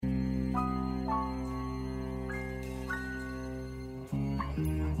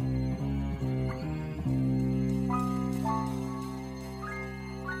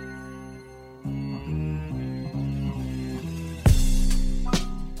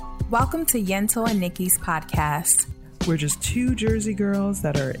Welcome to Yental and Niki's podcast. We're just two Jersey girls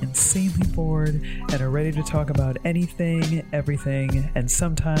that are insanely bored and are ready to talk about anything, everything, and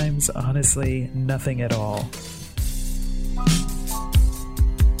sometimes, honestly, nothing at all.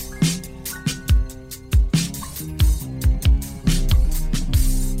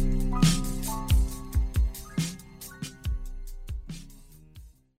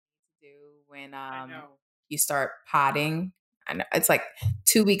 When you start potting, I know it's like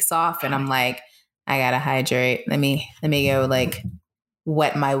 2 weeks off, and I'm like, I gotta hydrate. Let me go like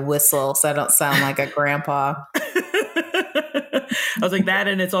wet my whistle so I don't sound like a grandpa. I was like that,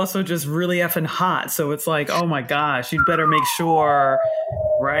 and it's also just really effing hot. So it's like, oh my gosh, you'd better make sure,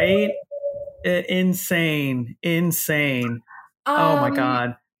 right? Insane. Oh my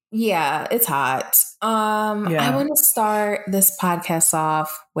God. Yeah, it's hot. I want to start this podcast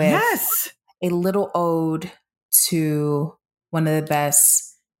off with a little ode to one of the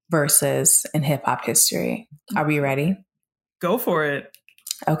best verses in hip hop history. Are we ready? Go for it.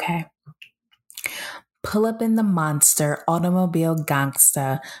 Okay. Pull up in the monster automobile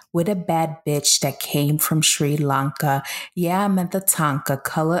gangsta with a bad bitch that came from Sri Lanka. Yeah, I meant the Tonka,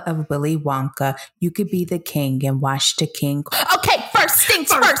 color of Willy Wonka. You could be the king and watch the king. Okay, first things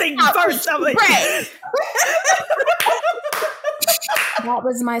first. Right. That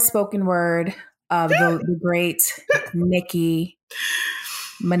was my spoken word of the great Nicki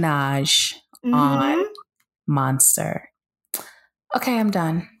Minaj on Monster. Okay, I'm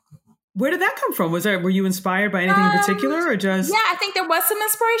done. Where did that come from? Were you inspired by anything in particular, or just? Yeah, I think there was some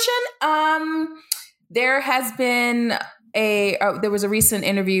inspiration. There has been there was a recent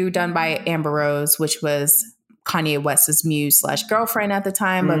interview done by Amber Rose, which was Kanye West's muse / girlfriend at the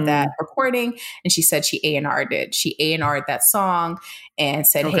time of that recording. And she said she A&R'd it. She A&R'd that song and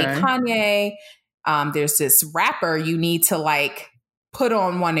said, Hey, Kanye, there's this rapper you need to like put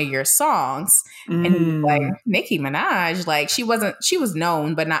on one of your songs. And he was like, Nicki Minaj, like she was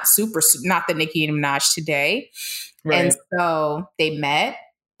known, but not the Nicki Minaj today. Right. And so they met,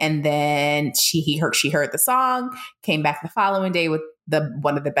 and then she heard the song, came back the following day with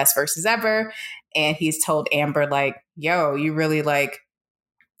one of the best verses ever. And he's told Amber, like, yo, you really like,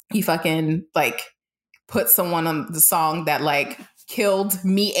 you fucking like put someone on the song that like killed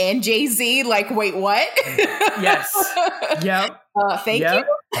me and Jay-Z. Like, wait, what? Yes. Yep. Thank you.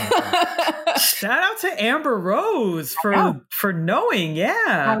 Shout out to Amber Rose for knowing.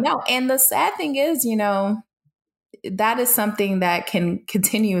 Yeah. I know. And the sad thing is, that is something that can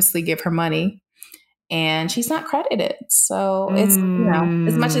continuously give her money, and she's not credited. So it's,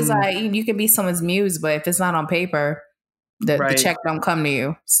 as much as you can be someone's muse, but if it's not on paper, the check don't come to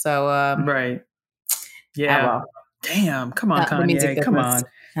you. So, right. Yeah. Well. Damn. Come on, Kanye. Come on.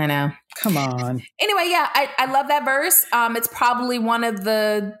 I know. Come on. Anyway, yeah, I love that verse. It's probably one of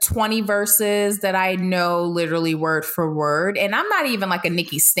the 20 verses that I know literally word for word. And I'm not even like a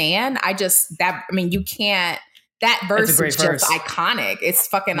Nicki stan. You can't, that verse is just iconic. It's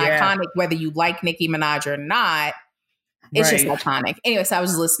fucking iconic, whether you like Nicki Minaj or not. It's just iconic. Anyway, so I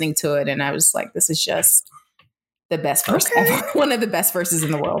was listening to it and I was like, this is just the best verse ever. One of the best verses in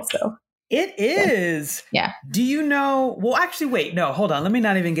the world. So. It is. Yeah. Do you know? Well, actually, wait. No, hold on. Let me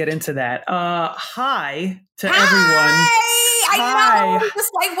not even get into that. Hi to everyone. I know. Just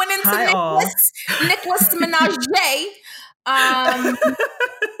like went into Nicholas Minaj.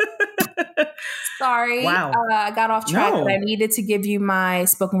 Sorry. Wow. I got off track, but I needed to give you my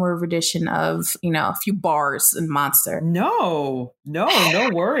spoken word rendition of, a few bars in Monster. No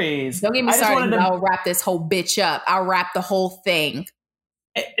worries. Don't get me started. I'll wrap this whole bitch up. I'll wrap the whole thing.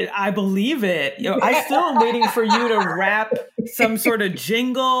 I believe it. I still am waiting for you to rap some sort of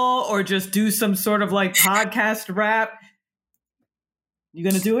jingle or just do some sort of like podcast rap. You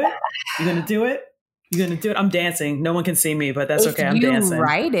gonna do it? I'm dancing. No one can see me, but that's okay. I'm dancing. If you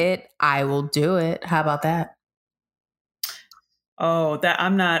write it, I will do it. How about that? Oh, that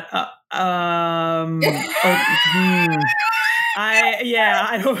I'm not.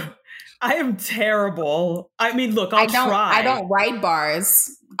 I am terrible. I mean, look, I'll try. I don't write bars.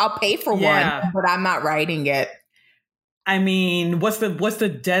 I'll pay for one, but I'm not writing it. I mean, what's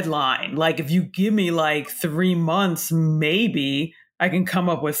the deadline? Like, if you give me like 3 months, maybe I can come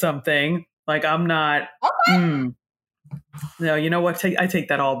up with something. Like, I'm not. Okay. No, you know what? I take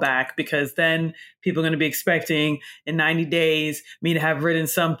that all back, because then people are going to be expecting in 90 days me to have written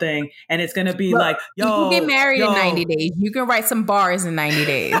something, and it's going to be like, yo, you can get married in 90 days. You can write some bars in 90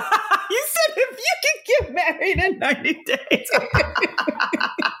 days. You said if you can get married in 90 days.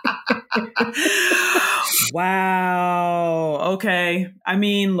 Wow. Okay. I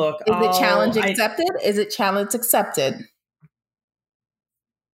mean, look. Is it challenge accepted?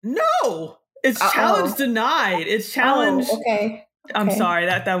 No, it's challenge denied. It's challenge. Okay. I'm sorry.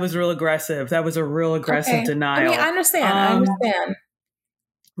 That was real aggressive. That was a real aggressive denial. I mean, I understand.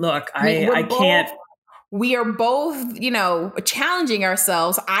 Look, I can't. We are both, challenging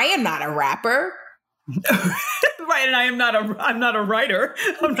ourselves. I am not a rapper. Right, and I'm not a writer.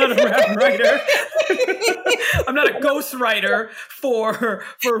 I'm not a rap writer. I'm not a ghost writer for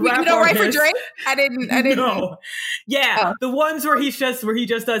rap You don't write for artists. Drake? I didn't. No. Yeah, the ones where he just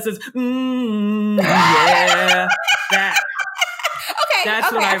does this. Yeah, that.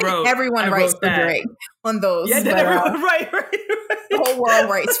 That's what I wrote. Everyone writes for Drake on those. Yeah, everyone, right. The whole world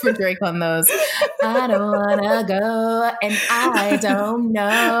writes for Drake on those. I don't wanna go, and I don't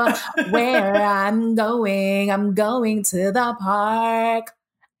know where I'm going. I'm going to the park.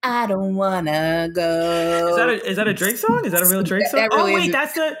 I don't wanna go. Is that a Drake song? Is that a real Drake song?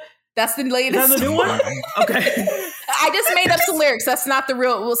 That's the latest. Is that the new one? Okay. I just made up some lyrics. That's not the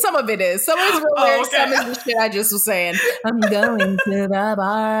real. Well, some of it is. Some of it's real lyrics. Okay. Some is the shit I just was saying. I'm going to the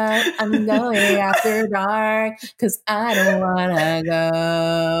bar. I'm going after dark because I don't want to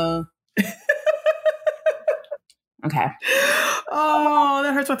go. Okay. Oh,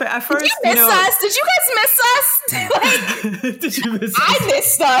 that hurts my face. At first, did you miss us? Did you guys miss us? Did you miss us? I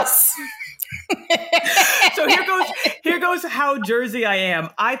missed us. So here goes how Jersey I am.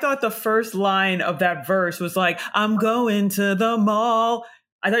 I thought the first line of that verse was like, I'm going to the mall.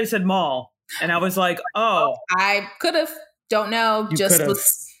 I thought you said mall. And I was like, oh. I could have. Don't know. Just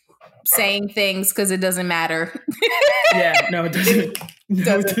was saying things because it doesn't matter. Yeah, no, it doesn't.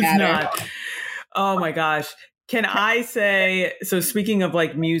 No, it does not. Oh my gosh. Can I say, so speaking of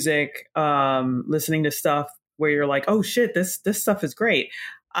like music, listening to stuff where you're like, oh shit, this stuff is great.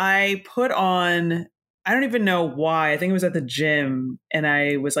 I put on, I don't even know why. I think it was at the gym and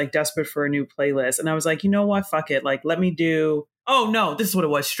I was like desperate for a new playlist. And I was like, you know what? Fuck it. Like, let me do, oh no, this is what it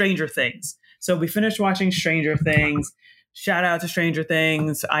was. Stranger Things. So we finished watching Stranger Things. Shout out to Stranger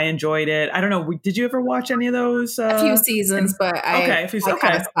Things. I enjoyed it. I don't know. Did you ever watch any of those? A few seasons, but I kind of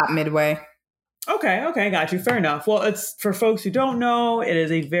stopped midway. Okay. Got you. Fair enough. Well, it's for folks who don't know, it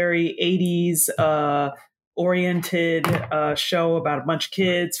is a very 80s, oriented show about a bunch of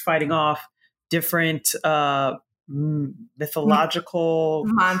kids fighting off different mythological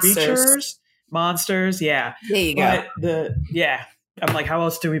monsters. Yeah, there you go. I'm like, how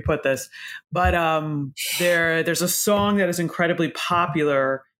else do we put this? But there's a song that is incredibly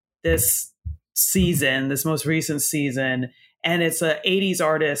popular this most recent season, and it's a 80s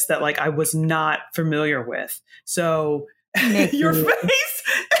artist that like I was not familiar with. So your face.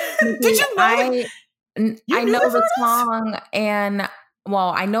 Did you know? I know the song, and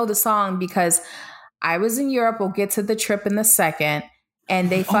I know the song because I was in Europe. We'll get to the trip in a second, and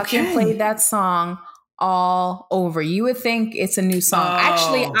they fucking played that song all over. You would think it's a new song.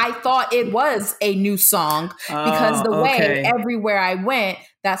 Actually, I thought it was a new song because the way everywhere I went,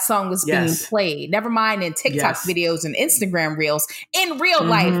 that song was being played. Never mind in TikTok videos and Instagram reels. In real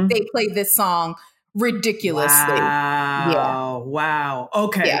life, they played this song ridiculously. Wow.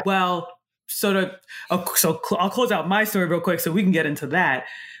 Okay. Yeah. Well. So I'll close out my story real quick so we can get into that.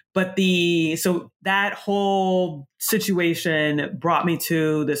 But that whole situation brought me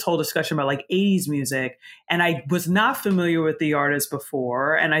to this whole discussion about like 80s music. And I was not familiar with the artist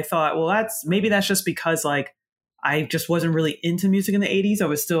before. And I thought, well, maybe that's just because like I just wasn't really into music in the 80s. I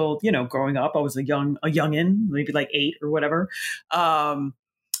was still, growing up. I was a youngin', maybe like 8 or whatever.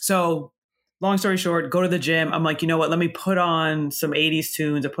 So long story short, go to the gym. I'm like, you know what? Let me put on some 80s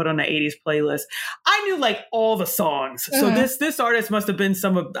tunes. I put on an 80s playlist. I knew like all the songs. So this artist must have been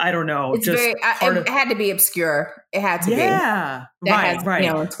some of, I don't know. It had to be obscure. It had to be. Yeah.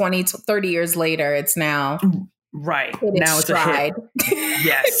 Right. 20, 30 years later, it's now. Right. Now it's a hit.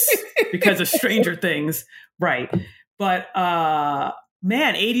 Yes. Because of Stranger Things. Right. But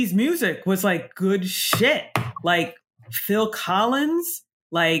man, 80s music was like good shit. Like Phil Collins.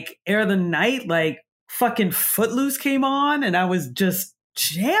 Like Air of the Night, like fucking Footloose came on and I was just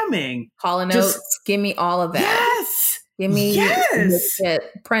jamming. Hall & Oates, give me all of that. Yes. Give me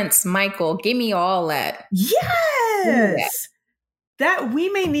Prince, Michael, give me all that. Yes. That we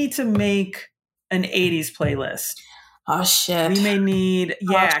may need to make an 80s playlist. Oh shit. We may need,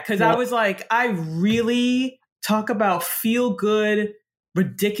 because I was like, I really talk about feel good,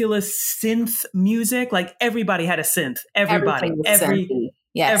 ridiculous synth music. Like everybody had a synth. Everybody.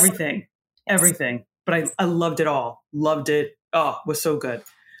 Everything. But I loved it all. Loved it. Oh, it was so good.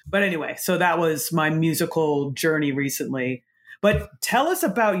 But anyway, so that was my musical journey recently. But tell us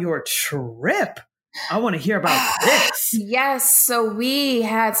about your trip. I want to hear about this. Yes. So we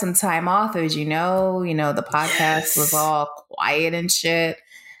had some time off, as you know. The podcast was all quiet and shit.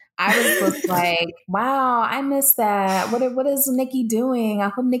 I was just like, wow, I miss that. What is Niki doing? I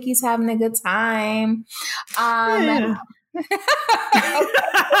hope Niki's having a good time. Yeah. We'll get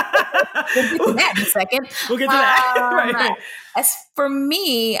to that in a second. We'll get to that. Right. As for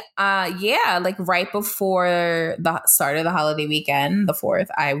me, like right before the start of the holiday weekend, the 4th,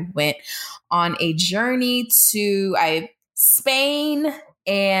 I went on a journey to Spain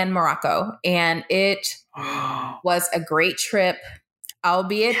and Morocco, and it was a great trip.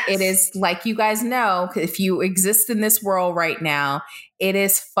 Albeit it is, like you guys know, if you exist in this world right now, it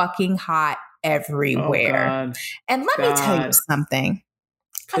is fucking hot everywhere. Oh, and let me tell you something.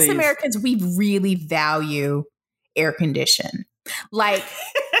 Us Americans, we really value air condition. Like,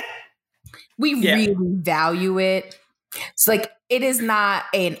 we really value it. It's like, it is not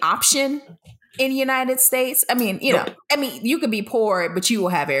an option in the United States. I mean, you know, you could be poor, but you will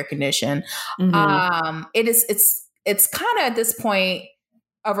have air condition. Mm-hmm. It's kind of at this point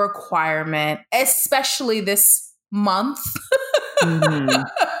a requirement, especially this month. Mm-hmm.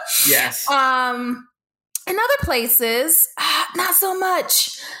 Yes. In other places, not so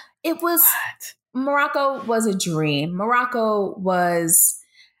much. It was Morocco was a dream. Morocco was,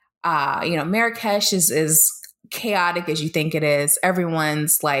 Marrakesh is chaotic as you think it is.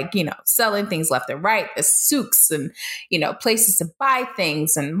 Everyone's like, selling things left and right. There's souks and, places to buy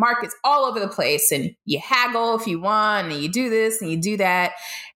things and markets all over the place. And you haggle if you want, and you do this and you do that.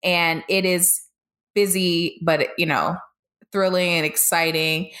 And it is busy, but, thrilling and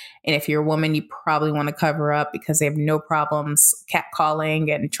exciting. And if you're a woman, you probably want to cover up because they have no problems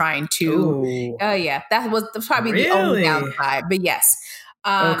catcalling and trying to. Oh, yeah. That was probably the only downside. But yes,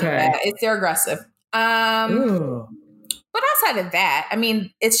 they're aggressive. But outside of that, I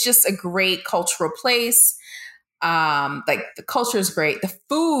mean, it's just a great cultural place. Like, the culture is great. The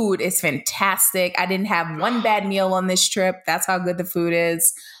food is fantastic. I didn't have one bad meal on this trip. That's how good the food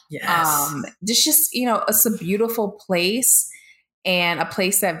is. Yes. It's a beautiful place and a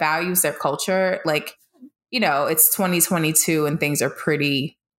place that values their culture. Like, it's 2022 and things are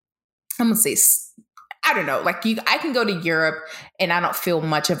pretty, I'm going to say, I don't know, like I can go to Europe and I don't feel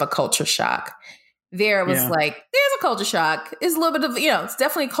much of a culture shock. There was like, there's a culture shock. It's a little bit of, it's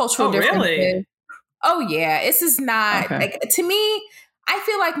definitely cultural differences. Really? Oh yeah. This is not like, to me, I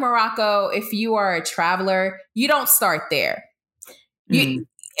feel like Morocco, if you are a traveler, you don't start there.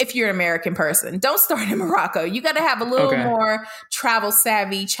 If you're an American person, don't start in Morocco. You got to have a little more travel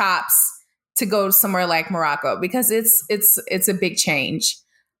savvy chops to go somewhere like Morocco because it's a big change.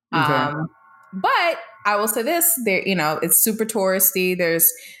 But I will say this, there, it's super touristy.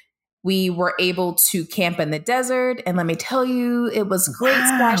 We were able to camp in the desert, and let me tell you, it was great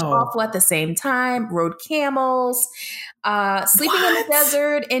slash awful at the same time. Rode camels, sleeping in the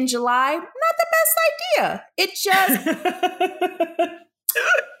desert in July, not the best idea. It just.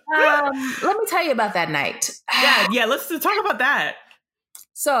 Let me tell you about that night. Yeah. Let's talk about that.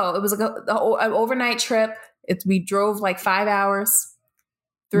 So it was an overnight trip. We drove like 5 hours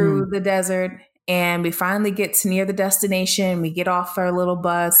through the desert, and we finally get to near the destination. We get off our little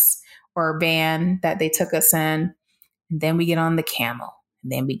bus or van that they took us in, and then we get on the camel, and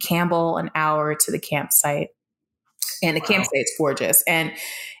then we camel an hour to the campsite. And the campsite is gorgeous. And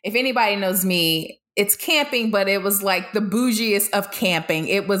if anybody knows me, it's camping, but it was like the bougiest of camping.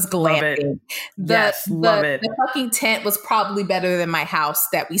 It was glamping. Love it. The fucking tent was probably better than my house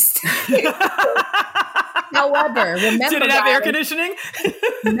that we stayed in. However, remember, did it have air conditioning?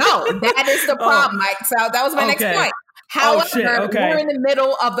 No, that is the problem, Mike. So that was my next point. However, we're in the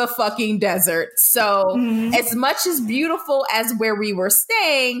middle of the fucking desert. So as much as beautiful as where we were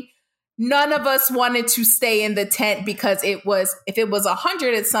staying, none of us wanted to stay in the tent because if it was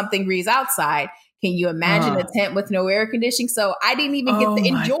 100 and something degrees outside, can you imagine a tent with no air conditioning? So I didn't even get to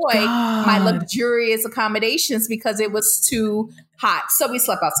enjoy my luxurious accommodations because it was too hot. So we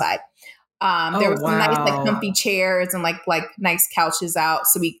slept outside. There was some nice, like, comfy chairs and like nice couches out.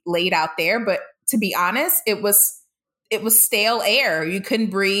 So we laid out there. But to be honest, it was stale air. You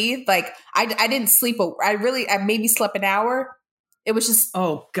couldn't breathe. Like, I didn't sleep. I maybe slept an hour. It was just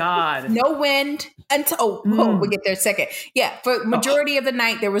no wind until we'll get there in a second. Yeah, for majority of the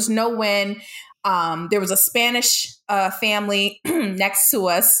night there was no wind. There was a Spanish family next to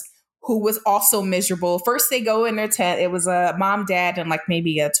us who was also miserable. First they go in their tent. It was a mom, dad, and like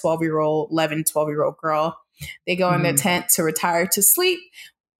maybe a 12-year-old girl. They go in their tent to retire to sleep.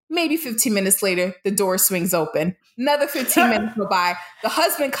 Maybe 15 minutes later, the door swings open. Another 15 minutes go by. The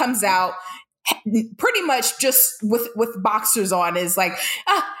husband comes out pretty much just with boxers on, is like,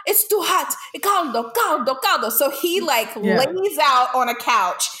 it's too hot. Caldo. So he lays out on a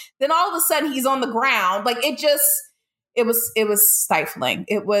couch. Then all of a sudden he's on the ground. Like, it just, It was stifling.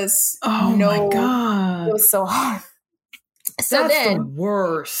 It was my God. It was so hard. So That's then the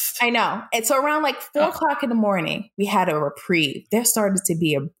worst. I know. And so around like 4:00 in the morning, we had a reprieve. There started to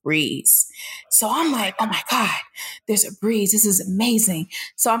be a breeze. So I'm like, oh my God, there's a breeze. This is amazing.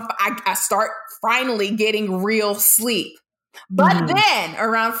 So I start finally getting real sleep. But then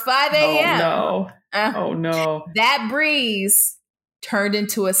around 5 a.m. Oh no. That breeze turned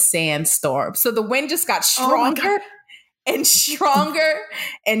into a sandstorm. So the wind just got stronger and stronger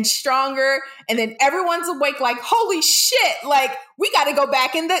and stronger. And then everyone's awake like, holy shit, like we got to go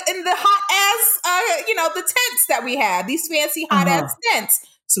back in the hot ass, the tents that we had, these fancy hot ass tents.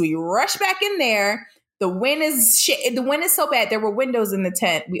 So we rush back in there. The wind is shit. The wind is so bad. There were windows in the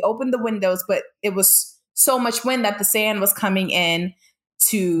tent. We opened the windows, but it was so much wind that the sand was coming in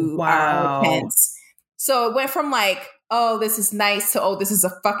to our tents. So it went from like, oh, this is nice to, oh, this is a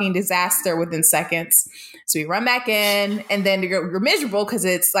fucking disaster within seconds. So we run back in and then you're miserable because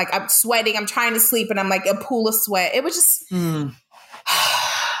it's like I'm sweating. I'm trying to sleep and I'm like a pool of sweat. It was just...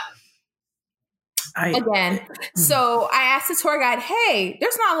 So I asked the tour guide, hey,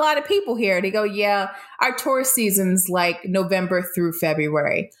 there's not a lot of people here. They go, yeah, our tour season's like November through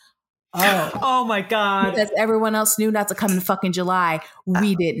February. Oh my God. Because everyone else knew not to come in fucking July.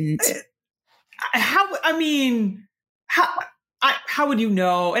 We didn't. How would you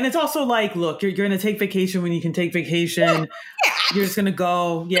know? And it's also like, look, you're going to take vacation when you can take vacation. Yeah. You're just going to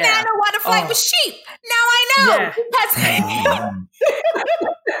go. Yeah. Now I know why to fly with sheep. Now I know. Yeah. That's why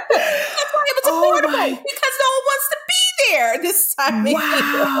it was affordable. Because no one wants to be there this time.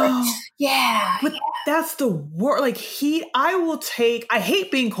 Wow. Yeah. But that's the worst. Like I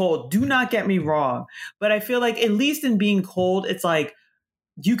hate being cold. Do not get me wrong. But I feel like at least in being cold, it's like,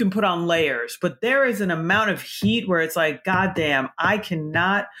 you can put on layers, but there is an amount of heat where it's like, God damn, I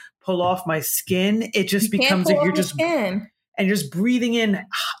cannot pull off my skin. It just becomes like you're just skin. And you're just breathing in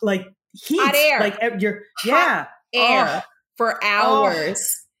like heat, hot air, like you're hot air for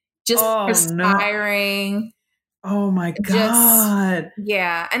hours, just perspiring. Oh my God.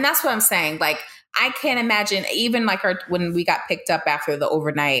 And that's what I'm saying. Like I can't imagine even like when we got picked up after the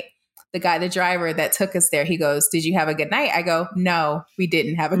overnight. The driver that took us there, he goes, did you have a good night? I go, no, we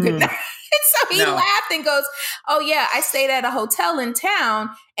didn't have a good night. And so he laughed and goes, oh yeah, I stayed at a hotel in town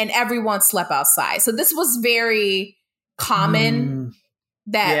and everyone slept outside. So this was very common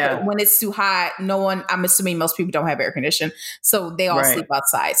that when it's too hot, I'm assuming most people don't have air conditioning. So they all sleep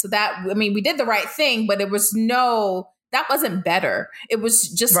outside. So we did the right thing, but that wasn't better. It was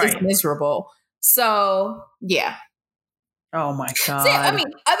just as miserable. So yeah. Oh my God. So, other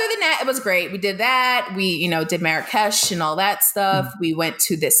than that, it was great. We did that. We, did Marrakesh and all that stuff. We went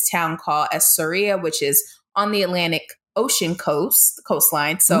to this town called Essaouira, which is on the Atlantic Ocean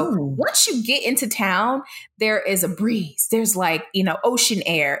coastline. So once you get into town, there is a breeze. There's like, ocean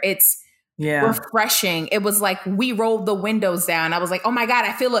air. It's refreshing. It was like we rolled the windows down. I was like, oh my God,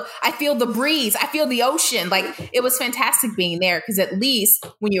 I feel the breeze. I feel the ocean. Like it was fantastic being there because at least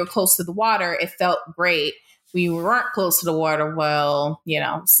when you were close to the water, it felt great. We weren't close to the water. Well,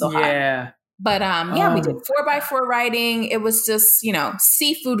 still hot. Yeah. But we did 4x4 riding. It was just,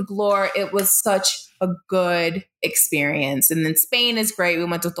 seafood galore. It was such a good experience. And then Spain is great. We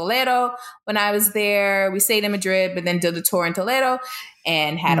went to Toledo when I was there. We stayed in Madrid, but then did a tour in Toledo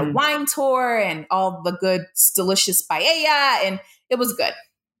and had a wine tour and all the good, delicious paella. And it was good.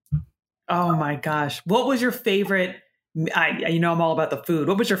 Oh my gosh. What was your favorite? I'm all about the food.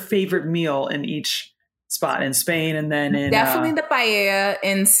 What was your favorite meal in each spot in Spain and then in definitely the paella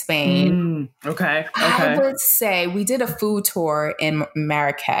in Spain. Okay. I would say we did a food tour in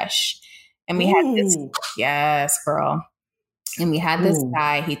Marrakesh and we had this, yes, girl. And we had this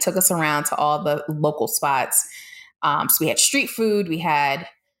guy, he took us around to all the local spots. So we had street food, we had,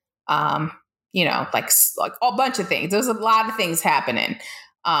 like a bunch of things. There's a lot of things happening.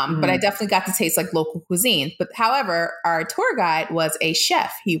 But I definitely got to taste like local cuisine. But however, our tour guide was a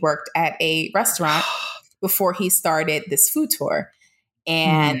chef. He worked at a restaurant before he started this food tour.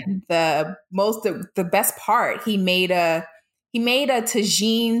 And the best part, he made a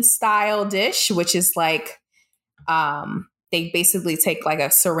tagine style dish, which is like, they basically take like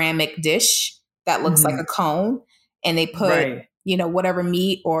a ceramic dish that looks like a cone and they put, whatever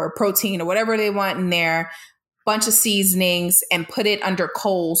meat or protein or whatever they want in there, bunch of seasonings and put it under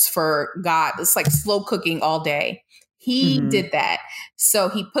coals for God. It's like slow cooking all day. He did that. So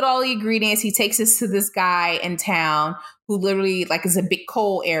he put all the ingredients. He takes us to this guy in town who literally like is a big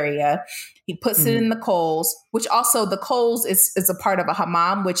coal area. He puts it in the coals, which also the coals is a part of a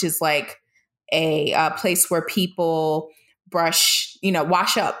hammam, which is like a place where people wash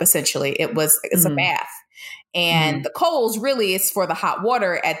up essentially. It's a bath. And the coals really is for the hot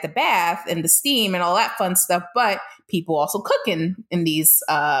water at the bath and the steam and all that fun stuff. But people also cook in these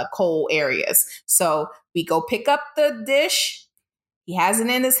coal areas. So we go pick up the dish. He has it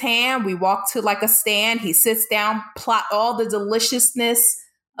in his hand. We walk to like a stand. He sits down, plot all the deliciousness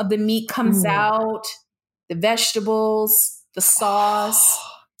of the meat comes out, the vegetables, the sauce.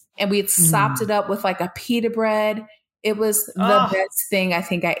 And we had sopped it up with like a pita bread. It was the best thing I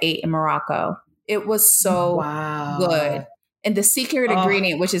think I ate in Morocco. It was so good. And the secret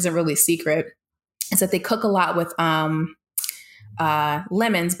ingredient, which isn't really secret, is that they cook a lot with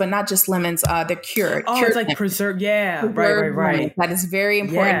lemons, but not just lemons. They're cured. Oh, cured it's like lemons. preserved. Yeah, Preserved right. lemons. That is very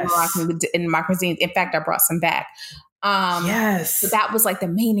important in my cuisine. In fact, I brought some back. Yes. But that was like the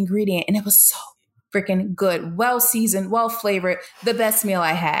main ingredient, and it was so freaking good. Well seasoned, well flavored. The best meal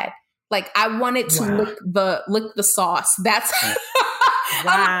I had. Like I wanted to lick the sauce. That's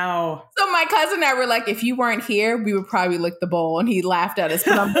wow. So my cousin and I were like, if you weren't here, we would probably lick the bowl. And he laughed at us.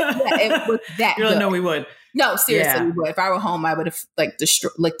 But it was that You're good. like, no, we would. No, seriously, we would. If I were home, I would have like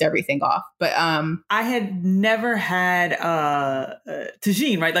licked everything off. But I had never had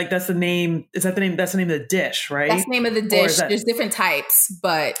tagine, right? Like that's the name. Is that the name? That's the name of the dish, right? That's the name of the dish. There's different types,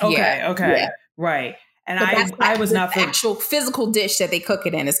 but okay, right. And I was not the actual physical dish that they cook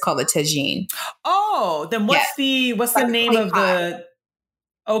it in is called a tagine. Oh, then what's the name of the?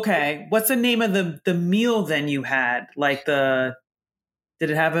 Okay, what's the name of the meal then you had? Like did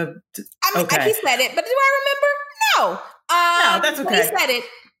it have a? He said it, but do I remember? No. No, that's okay. He said it.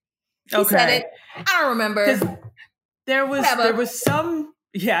 He said it. I don't remember. There was some.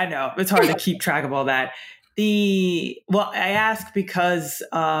 Yeah, I know it's hard to keep track of all that. I asked because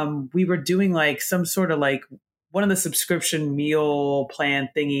we were doing like some sort of like one of the subscription meal plan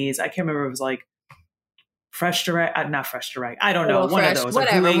thingies. I can't remember. It was like Fresh Direct, not Fresh Direct. I don't know. One of those,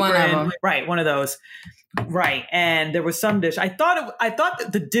 whatever. Like one of them. Right, one of those. Right, and there was some dish. I thought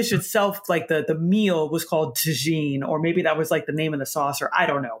that the dish itself, like the meal, was called tagine, or maybe that was like the name of the sauce, or I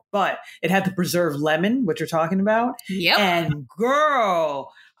don't know. But it had the preserved lemon, which you're talking about. Yep. And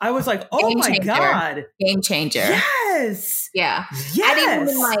girl, I was like, oh my God. Game changer. Yes. Yeah. Yes. I didn't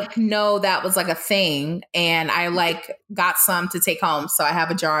even like know that was like a thing. And I like got some to take home. So I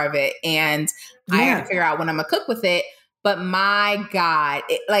have a jar of it and I have to figure out what I'm going to cook with it. But my God,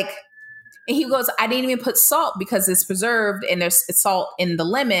 and he goes, I didn't even put salt because it's preserved and there's salt in the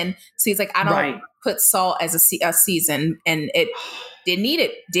lemon. So he's like, I don't put salt as a season. And it didn't need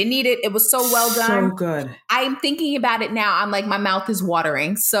it. It was so well done. So good. I'm thinking about it now. I'm like, my mouth is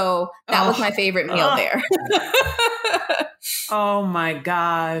watering. So that was my favorite meal there. Oh my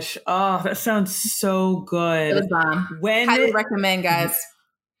gosh. Oh, that sounds so good. It was highly recommend, guys.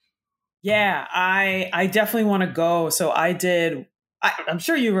 Yeah, I definitely want to go. So I'm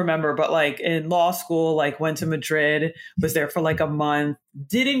sure you remember, but like in law school, like went to Madrid, was there for like a month,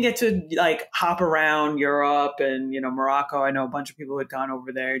 didn't get to like hop around Europe and, Morocco. I know a bunch of people had gone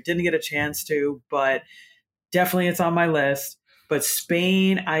over there, didn't get a chance to, but definitely it's on my list. But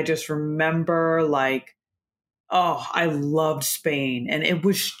Spain, I just remember like, I loved Spain. And it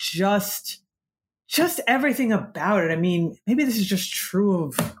was just everything about it. I mean, maybe this is just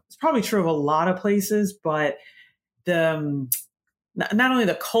it's probably true of a lot of places, but not only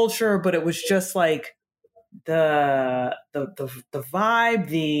the culture, but it was just like the vibe,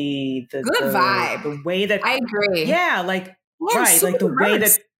 the good vibe, the way that I agree. Yeah, like like the way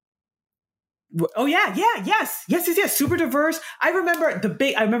that. Oh yeah, yes, super diverse. I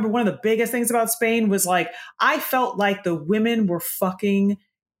remember one of the biggest things about Spain was like I felt like the women were fucking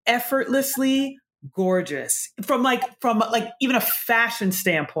effortlessly gorgeous from even a fashion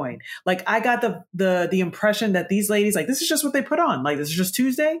standpoint. Like I got the impression that these ladies, like, this is just what they put on. Like, this is just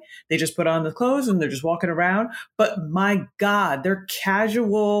Tuesday. They just put on the clothes and they're just walking around. But my God, they're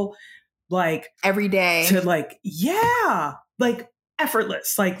casual, like every day to like, like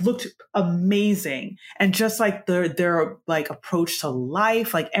effortless, like looked amazing. And just like their like approach to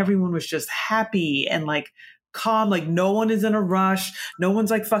life, like everyone was just happy and like calm, like no one is in a rush, no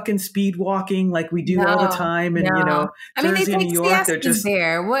one's like fucking speed walking like we do all the time. And I mean, Jersey they and take New York, they're just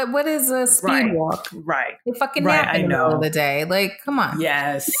there. What is a speed walk? Right. They fucking nap in the middle of the day. Like, come on.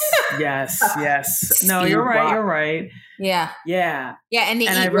 Yes. No, you're right. Yeah. And they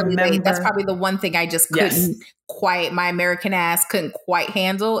eat really late. That's probably the one thing I just couldn't quite, my American ass couldn't quite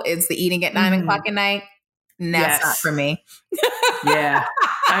handle is the eating at 9 o'clock at night. And that's not for me. Yeah.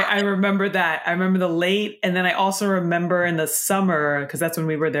 I remember that. I remember the late. And then I also remember in the summer, because that's when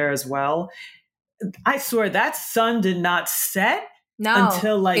we were there as well. I swear that sun did not set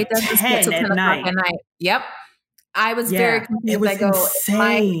until like 10 at night. Yep. I was very confused. It was I go,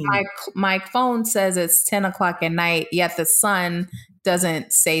 insane. my phone says it's 10 o'clock at night, yet the sun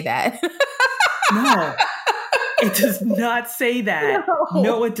doesn't say that. No, it does not say that.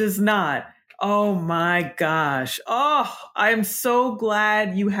 No, it does not. Oh my gosh. Oh, I'm so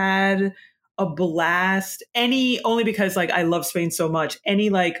glad you had a blast. Only because like I love Spain so much. Any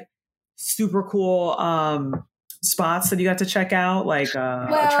like super cool spots that you got to check out, like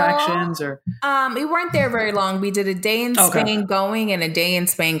attractions or we weren't there very long. We did a day in Spain going and a day in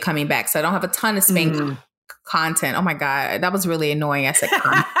Spain coming back. So I don't have a ton of Spain content. Oh my God. That was really annoying. I said,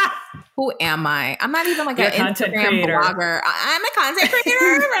 who am I? I'm not even like an Instagram blogger. I'm a content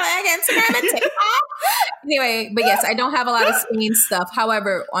creator, like Instagram and TikTok. Anyway, but yes, I don't have a lot of Spain stuff.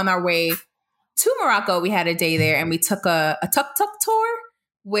 However, on our way to Morocco, we had a day there and we took a tuk-tuk tour,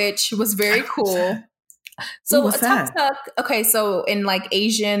 which was very cool. So a tuk-tuk, okay, so in like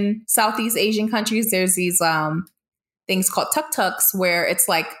Southeast Asian countries, there's these things called tuk-tuks where it's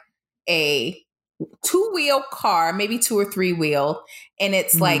like a 2-wheel car, maybe 2 or 3 wheel, and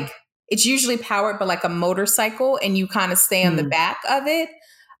it's like it's usually powered by like a motorcycle, and you kind of stay on the back of it.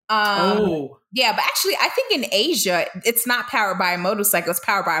 Yeah, but actually, I think in Asia, it's not powered by a motorcycle; it's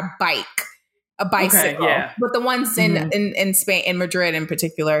powered by a bicycle. Okay, yeah. But the ones in Spain, in Madrid in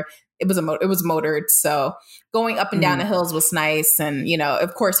particular, it was motored. So going up and down the hills was nice, and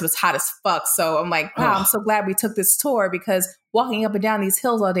of course, it was hot as fuck. So I'm like, wow, I'm so glad we took this tour because walking up and down these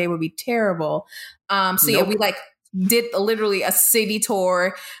hills all day would be terrible. Yeah, we like did literally a city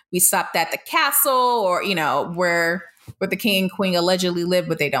tour. We stopped at the castle, or where the king and queen allegedly live,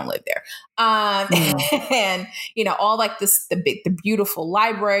 but they don't live there. And all like the beautiful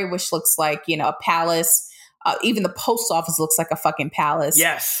library, which looks like a palace. Even the post office looks like a fucking palace.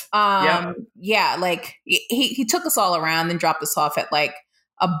 Yes. Yeah. Like he took us all around and dropped us off at like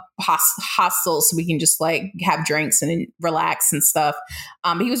a hostel so we can just like have drinks and relax and stuff.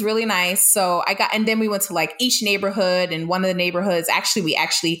 He was really nice. So and then we went to like each neighborhood, and one of the neighborhoods, we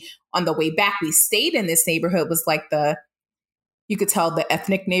actually on the way back, we stayed in this neighborhood, was like you could tell the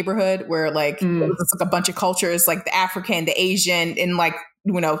ethnic neighborhood where like it was like a bunch of cultures, like the African, the Asian, in like,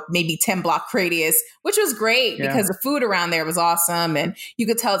 maybe 10 block radius, which was great because the food around there was awesome. And you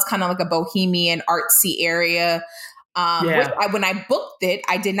could tell it's kind of like a bohemian artsy area. When I booked it,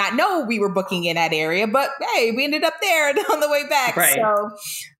 I did not know we were booking in that area, but hey, we ended up there on the way back. Right. So,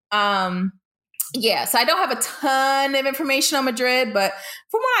 so I don't have a ton of information on Madrid, but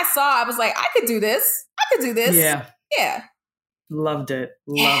from what I saw, I was like, I could do this. Yeah. Yeah. Loved it.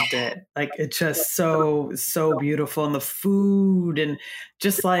 Like it's just so beautiful. And the food and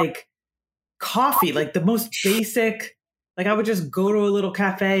just like coffee, like the most basic, like I would just go to a little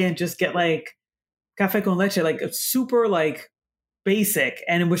cafe and just get like café con leche, like super like basic.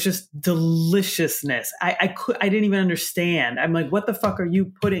 And it was just deliciousness. I didn't even understand. I'm like, what the fuck are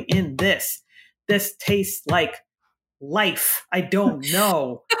you putting in this? This tastes like life. I don't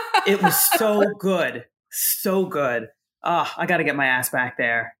know. It was so good. So good. I got to get my ass back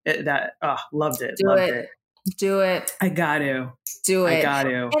there. Loved it. Do it. I got to. Do it. I got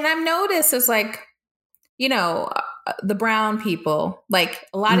to. And I've noticed it's like, the brown people, like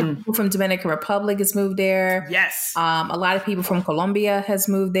a lot of people from Dominican Republic has moved there. Yes. A lot of people from Colombia has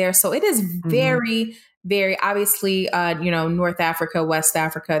moved there. So it is very, very obviously, North Africa, West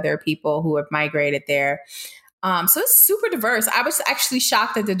Africa, there are people who have migrated there. So it's super diverse. I was actually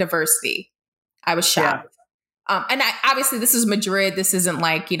shocked at the diversity. I was shocked. Yeah. And obviously this is Madrid. This isn't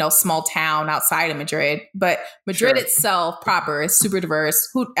like, small town outside of Madrid, but Madrid itself proper is super diverse.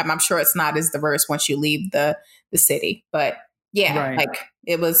 I'm sure it's not as diverse once you leave the city, but like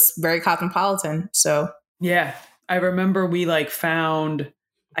it was very cosmopolitan. So yeah, I remember we like found,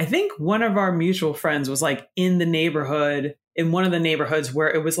 I think one of our mutual friends was like in one of the neighborhoods where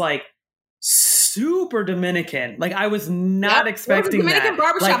it was like super Dominican. Like I was not expecting that. Dominican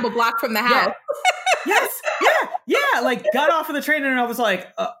barbershop a block from the house. Yeah. Yes. Yeah. Like got off of the train and I was like, is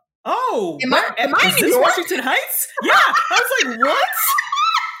this Washington Heights? Yeah. I was like, what?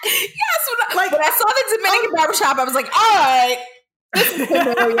 Yes. When I saw the Dominican barbershop, I was like, all right, this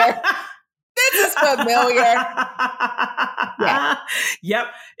is familiar. Yeah. Yep.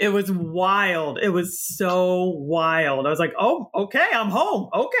 It was wild. It was so wild. I was like, oh, okay, I'm home.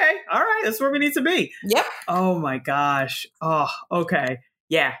 Okay. All right. That's where we need to be. Yep. Oh my gosh. Oh, okay.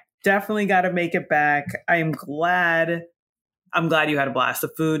 Yeah. Definitely got to make it back. I'm glad you had a blast. The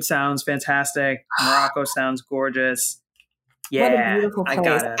food sounds fantastic. Morocco sounds gorgeous. Yeah. What a beautiful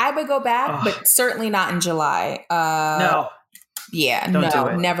place. I would go back, but certainly not in July. No. Yeah. Don't do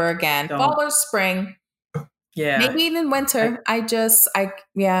it. Never again. Fall or spring. Yeah. Maybe even winter. I'm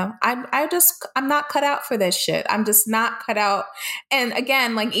not cut out for this shit. I'm just not cut out. And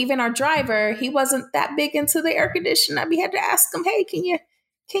again, like even our driver, he wasn't that big into the air conditioning. We had to ask him, hey, can you?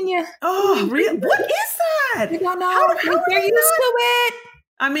 Oh, really? What is that? We don't know. How they're used to it.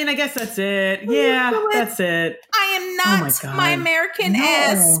 I mean, I guess that's it. Yeah, that's it. I am not my American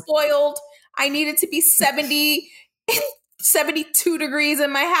ass spoiled. I need it to be 72 degrees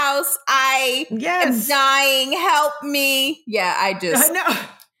in my house. I am dying. Help me. Yeah, I know.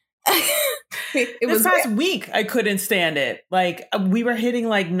 This past week, I couldn't stand it. Like we were hitting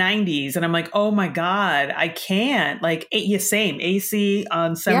like 90s and I'm like, oh my God, I can't. Like, same AC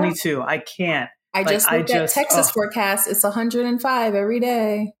on 72. Yeah. I can't. I just looked at Texas forecast. It's 105 every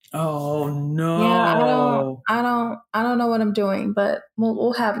day. Oh no. Yeah, I don't know what I'm doing, but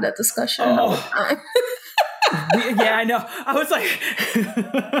we'll have that discussion another time. Yeah, I know. I was like,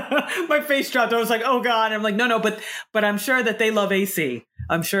 my face dropped. I was like, oh God. And I'm like, no, but I'm sure that they love AC.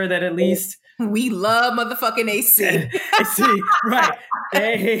 I'm sure that at least we love motherfucking AC. AC, right?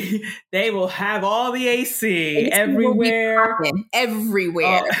 They will have all the AC everywhere.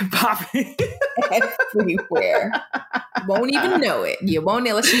 Everywhere. Popping. Everywhere. You won't even know it. You won't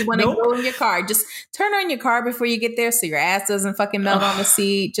unless you want to go in your car. Just turn on your car before you get there so your ass doesn't fucking melt on the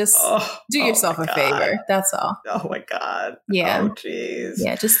seat. Just do yourself a favor. That's all. Oh my God. Yeah. Oh jeez.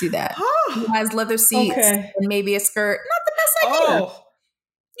 Yeah, just do that. Who has leather seats and maybe a skirt? Not the best idea.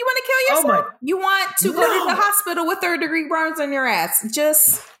 You want to kill yourself? You want to go to the hospital with 3rd-degree burns on your ass?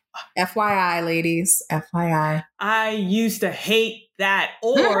 Just FYI, ladies. FYI. I used to hate that.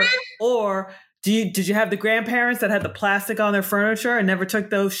 Or did you have the grandparents that had the plastic on their furniture and never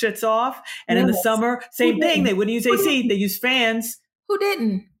took those shits off? And in the summer, same thing. They wouldn't use AC. They use fans. Who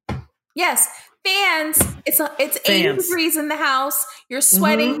didn't? Yes. Fans. It's 80 degrees in the house. You're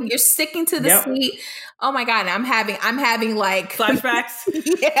sweating. Mm-hmm. You're sticking to the seat. Oh my God. I'm having like flashbacks.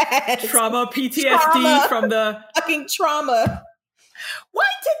 Yes. Trauma, PTSD from the fucking trauma. Why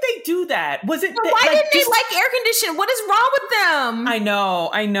did they do that? Was it? Why didn't they like air conditioning? What is wrong with them? I know.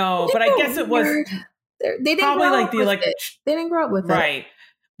 But I guess it was. They didn't probably grow like up the with it. They didn't grow up with it. Right.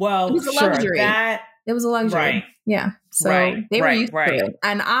 Well, it was a luxury. It was a luxury. Right. Yeah. So they were used to it.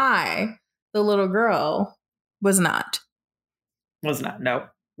 And I, the little girl, was not. No.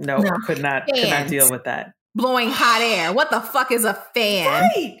 Could not deal with that. Blowing hot air. What the fuck is a fan?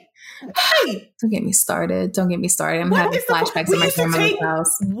 Right. Don't get me started. I'm having flashbacks in my grandmother's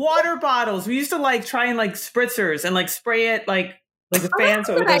house. Water bottles. We used to like try and like spritzers and like spray it like a fan.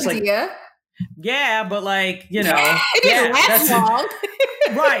 So it was like, yeah, but like, it didn't last long.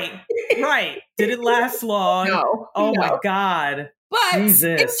 Right. Did it last long? No. Oh my God. But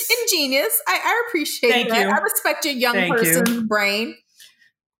Jesus. It's ingenious. I appreciate that. I respect your young person's brain.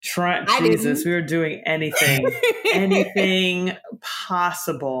 Jesus, we were doing anything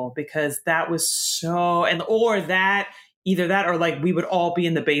possible because that was so, either that or like we would all be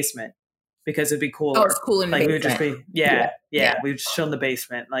in the basement because it'd be cooler. Oh, it's cool in the basement. We would just be, we would just chill in the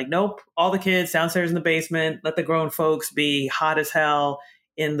basement. Like, nope, all the kids downstairs in the basement, let the grown folks be hot as hell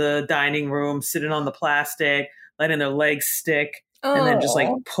in the dining room, sitting on the plastic, letting their legs stick, and then just like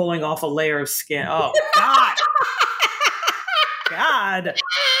pulling off a layer of skin. Oh, God. God.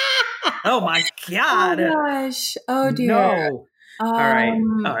 Oh my God. Oh gosh. Oh dear. No. All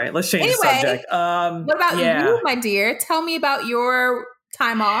right. Let's change the subject. What about you, my dear? Tell me about your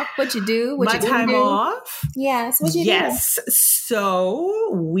time off. What you do? My time off? Yes. What you do? Yes. So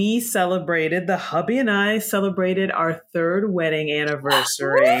the hubby and I celebrated our 3rd wedding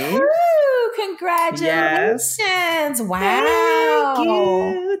anniversary. Woo-hoo! Congratulations. Yes.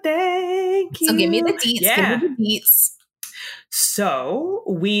 Wow. Thank you. So give me the deets. Yeah. Give me the deets. So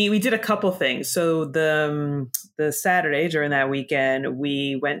we did a couple things. So the Saturday during that weekend,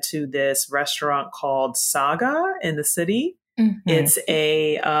 we went to this restaurant called Saga in the city. Mm-hmm. It's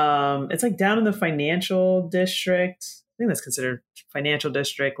it's like down in the financial district. I think that's considered financial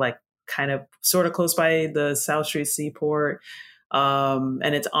district, like kind of sort of close by the South Street Seaport.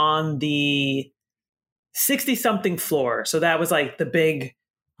 And it's on the 60-something floor. So that was like the big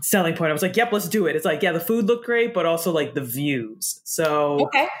selling point. I was like, yep, let's do it. It's like, the food looked great, but also like the views. So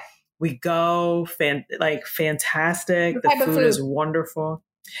we go, fantastic. The food is wonderful.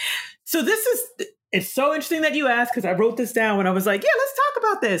 So it's so interesting that you asked because I wrote this down when I was like, let's talk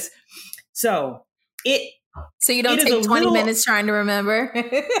about this. So you don't take 20 minutes trying to remember?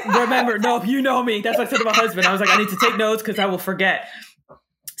 No, you know me. That's what I said to my husband. I was like, I need to take notes because I will forget.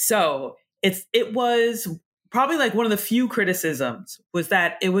 So it was probably like one of the few criticisms was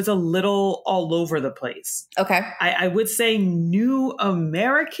that it was a little all over the place. Okay. I would say New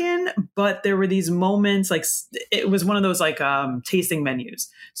American, but there were these moments like it was one of those like tasting menus.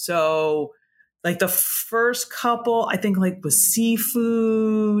 So like the first couple, I think like was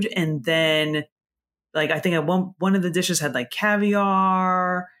seafood, and then like I think at one of the dishes had like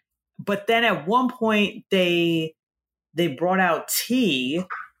caviar, but then at one point they brought out tea,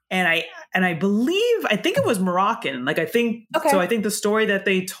 and I believe I think it was Moroccan. Like I think so. I think the story that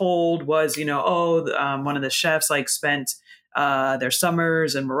they told was, you know, one of the chefs like spent their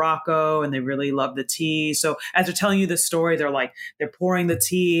summers in Morocco and they really loved the tea. So as they're telling you the story, they're pouring the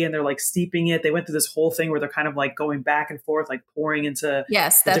tea and they're like steeping it. They went through this whole thing where they're kind of like going back and forth, like pouring into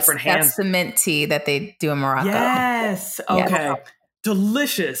different hands. That's the mint tea that they do in Morocco. Yes. Okay. Yes.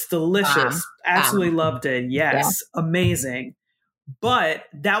 Delicious. Absolutely loved it. Yes. Yeah. Amazing. But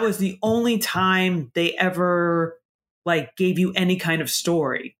that was the only time they ever like gave you any kind of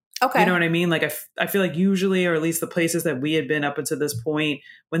story. Okay. You know what I mean? Like I feel like usually, or at least the places that we had been up until this point,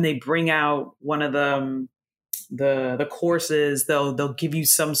 when they bring out one of the courses, they'll give you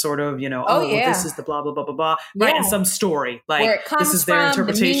some sort of, you know, well, this is the blah blah blah blah blah, right? And some story, like where it comes this is their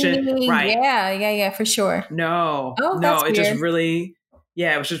interpretation, right? Yeah, for sure. No, it just really,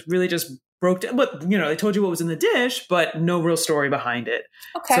 it was just really just broke down. But you know, they told you what was in the dish, but no real story behind it.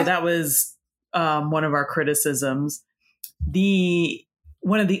 Okay, so that was one of our criticisms.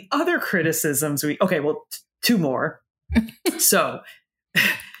 One of the other criticisms two more. So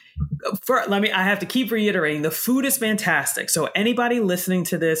I have to keep reiterating, the food is fantastic. So anybody listening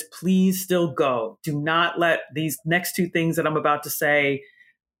to this, please still go. Do not let these next two things that I'm about to say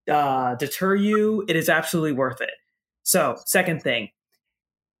deter you. It is absolutely worth it. So second thing,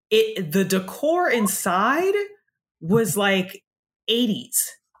 the decor inside was like 80s.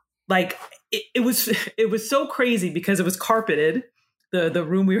 Like it was so crazy because it was carpeted. The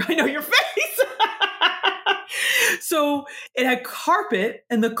room I know your face. So it had carpet,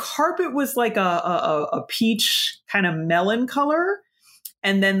 and the carpet was like a peach kind of melon color.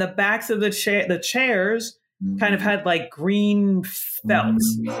 And then the backs of the chairs kind of had like green felt.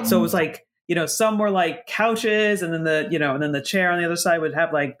 So it was like, you know, some were like couches, and then the chair on the other side would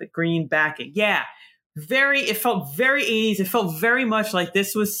have like the green backing. Yeah. It felt very 80s. It felt very much like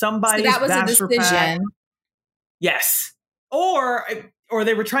this was somebody's bachelor pad. Yes. Or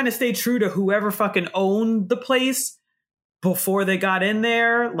they were trying to stay true to whoever fucking owned the place before they got in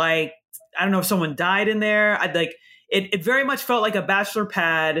there. Like, I don't know if someone died in there. It very much felt like a bachelor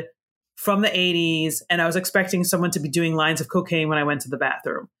pad from the 80s. And I was expecting someone to be doing lines of cocaine when I went to the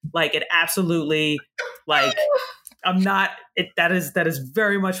bathroom. Like, it absolutely, like, that is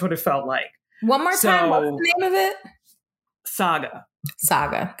very much what it felt like. One more time, what's the name of it? Saga.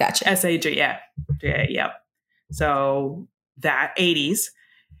 Gotcha. SAG, yeah. Yep. So that 80s.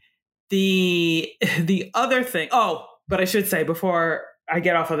 The other thing, but I should say before I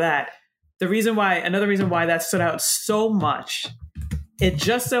get off of that, another reason why that stood out so much, it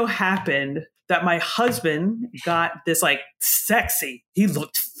just so happened that my husband got this like sexy, he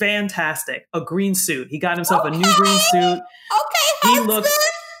looked fantastic, a green suit. He got himself a new green suit. Okay,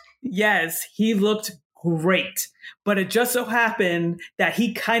 he looked great. But it just so happened that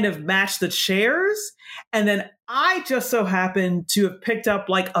he kind of matched the chairs. And then I just so happened to have picked up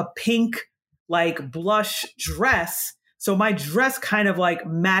like a pink, like blush dress. So my dress kind of like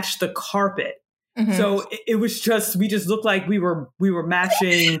matched the carpet. Mm-hmm. So it was just, we just looked like we were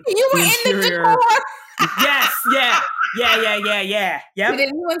matching the interior. In the Yes. Yeah. Yep. Did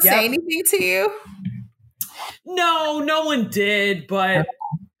anyone say anything to you? No one did, but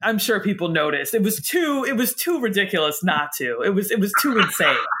I'm sure people noticed. It was too ridiculous not to. It was too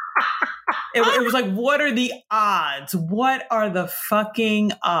insane. It was like, what are the odds? What are the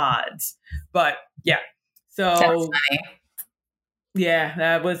fucking odds? But yeah. So that's funny. Yeah,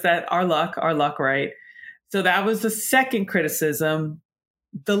 that was our luck, right? So that was the second criticism.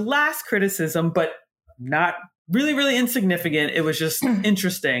 The last criticism, but not really, really insignificant. It was just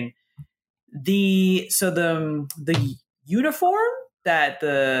interesting. The uniform that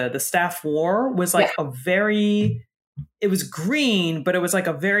the staff wore was like it was green, but it was like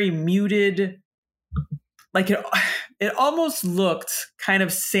a very muted, like it almost looked kind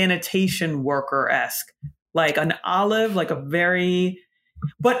of sanitation worker-esque, like an olive, like a very,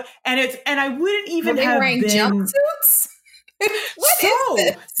 and I wouldn't even have wearing been jumpsuits. What is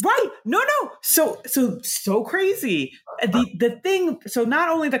this? Right. No. So crazy. The thing, so not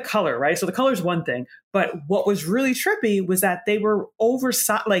only the color, right? So the color is one thing, but what was really trippy was that they were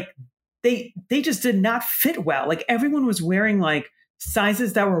oversized, like they just did not fit well. Like everyone was wearing like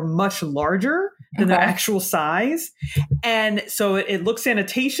sizes that were much larger than their actual size. And so it looked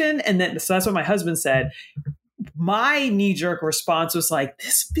sanitation. And then, so that's what my husband said. My knee-jerk response was like,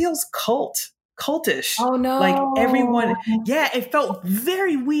 this feels cultish. Oh no. Like everyone, it felt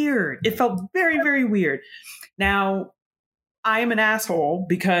very weird. It felt very, very weird. Now, I am an asshole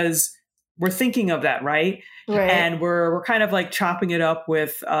because we're thinking of that, right? And we're kind of like chopping it up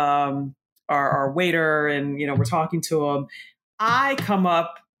with our waiter, and we're talking to him. I come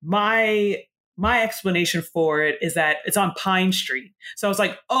up, my explanation for it is that it's on Pine Street. So I was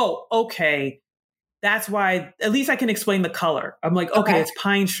like, oh, okay. That's why, at least I can explain the color. I'm like, okay, it's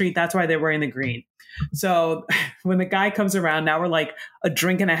Pine Street. That's why they're wearing the green. So when the guy comes around, now we're like a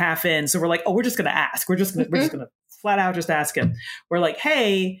drink and a half in. So we're like, oh, we're just going to ask. We're just going to flat out just ask him. We're like,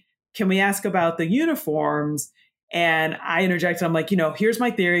 hey, can we ask about the uniforms? And I interjected. I'm like, here's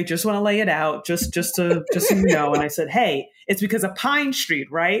my theory. Just want to lay it out, just so you know. And I said, hey, it's because of Pine Street,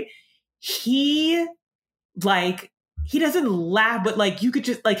 right? He doesn't laugh, but like you could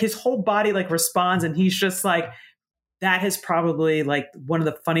just like his whole body like responds, and he's just like, that is probably like one of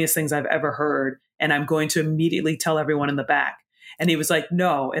the funniest things I've ever heard, and I'm going to immediately tell everyone in the back. And he was like,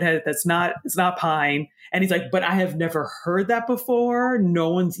 no, it's not Pine. And he's like, but I have never heard that before. No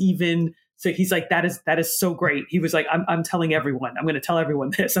one's even. So he's like, that is so great. He was like, I'm telling everyone. I'm going to tell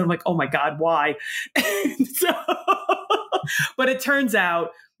everyone this. And I'm like, oh my God, why? But it turns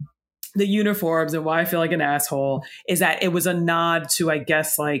out the uniforms, and why I feel like an asshole, is that it was a nod to, I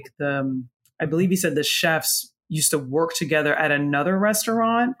guess, like I believe he said the chefs used to work together at another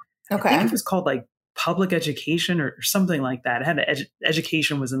restaurant. Okay. I think it was called like Public Education or something like that. It had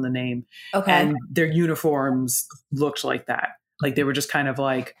education was in the name. Okay. And their uniforms looked like that. Like they were just kind of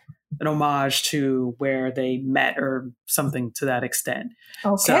like an homage to where they met or something to that extent.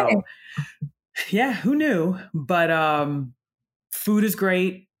 Okay. So yeah, who knew? But food is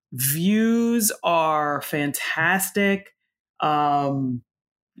great. Views are fantastic.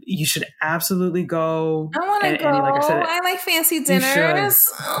 You should absolutely go. I want to go. And like I said, I like fancy dinners.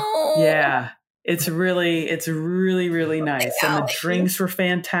 Oh. Yeah. It's really, really nice. And the drinks were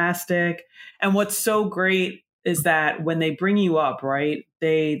fantastic. And what's so great is that when they bring you up, right,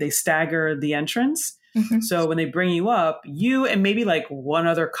 they stagger the entrance. Mm-hmm. So when they bring you up, you and maybe like one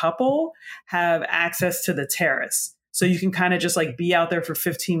other couple have access to the terrace. So you can kind of just like be out there for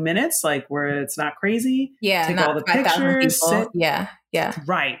 15 minutes, like where it's not crazy. Yeah. Take all the pictures. Yeah. Yeah.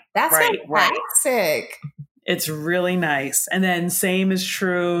 Right. That's fantastic. Right. It's really nice. And then same is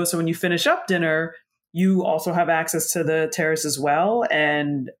true. So when you finish up dinner, you also have access to the terrace as well.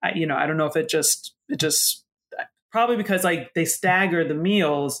 And I don't know if it just probably because like they stagger the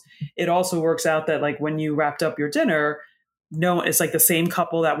meals, it also works out that like when you wrapped up your dinner, it's like the same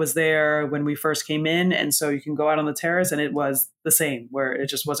couple that was there when we first came in. And so you can go out on the terrace and it was the same, where it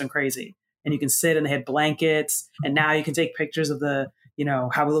just wasn't crazy. And you can sit, and they had blankets, and now you can take pictures of the,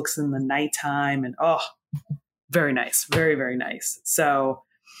 how it looks in the nighttime, and very nice. Very, very nice. So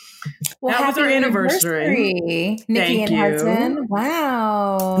that was our anniversary. Niki and husband.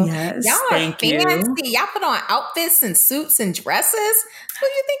 Wow. Yes. Y'all are fancy. Y'all put on outfits and suits and dresses. Who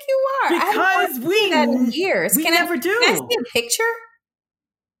do you think you are? Because in years. We never do. Can I see a picture?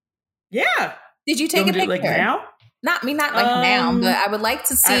 Yeah. Did you take a picture? Like now? Not like now, but I would like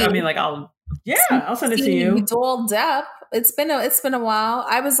to see. I'll send it to you. Dolled up. It's been a while.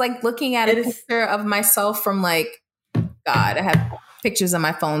 I was like looking at a picture of myself from like, God, I have pictures on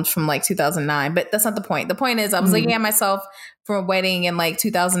my phone from like 2009, but that's not the point. The point is I was looking at myself for a wedding in like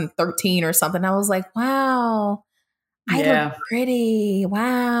 2013 or something. I was like, wow, I look pretty.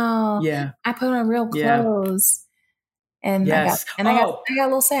 Wow. Yeah. I put on real clothes. And I got a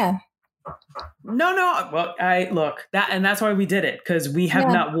little sad. No. Well, that's why we did it. Cause we have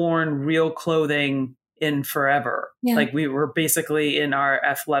not worn real clothing in forever. Yeah. Like we were basically in our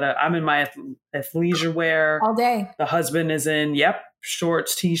I'm in my athleisure wear all day. The husband is in,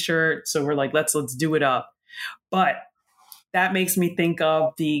 shorts, t-shirt. So we're like, let's do it up. But that makes me think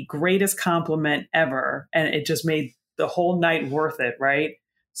of the greatest compliment ever. And it just made the whole night worth it. Right.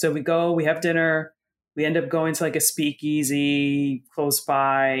 So we have dinner. We end up going to like a speakeasy close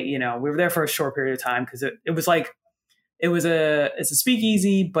by, we were there for a short period of time because it was like, it's a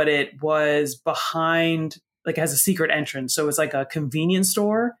speakeasy, but it was behind, like it has a secret entrance. So it's like a convenience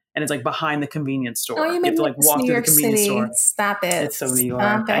store, and it's like behind the convenience store. Oh, you have to like walk through the convenience store. Stop it. It's so New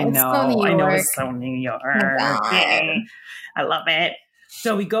York. I know it's so New York. I love it.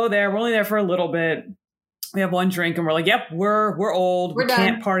 So we go there. We're only there for a little bit. We have one drink and we're like, yep, we're old. We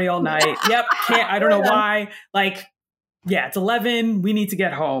can't party all night. Yep. I don't know why. Like yeah, it's 11. We need to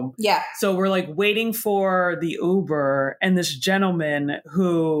get home. Yeah. So we're like waiting for the Uber, and this gentleman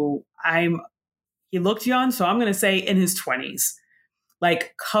who he looked young, so I'm going to say in his 20s,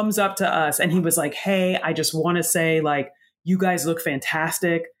 like comes up to us and he was like, hey, I just want to say like, you guys look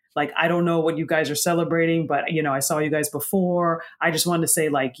fantastic. Like, I don't know what you guys are celebrating, but I saw you guys before. I just wanted to say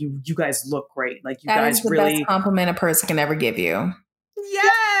like, you guys look great. Like you that guys is the really best compliment a person can ever give you.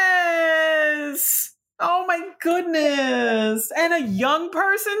 Yes. Oh my goodness. And a young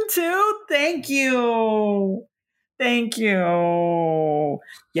person too. Thank you. Thank you.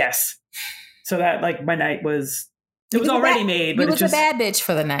 Yes. So that like my night was, it was already made, but you was a bad bitch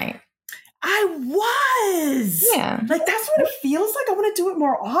for the night. I was. Yeah. Like that's what it feels like. I want to do it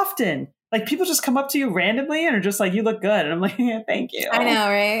more often. Like people just come up to you randomly and are just like, you look good. And I'm like, yeah, thank you. I know,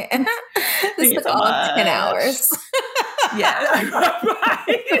 right? This took all 10 hours. Yeah. Right.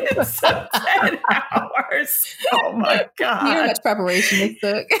 It's 10 hours. Oh my God. You know how much preparation it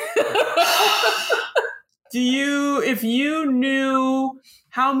took. If you knew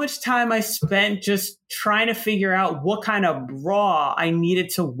how much time I spent just trying to figure out what kind of bra I needed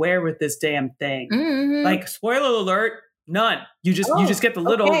to wear with this damn thing. Mm-hmm. Like, spoiler alert, none. You just get the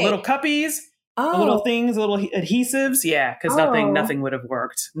little cuppies, the little things, little adhesives. Yeah, because nothing would have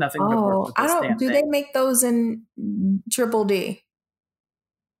worked. Nothing would have worked with this damn thing. Do they make those in Triple D?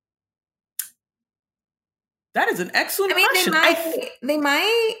 That is an excellent question. They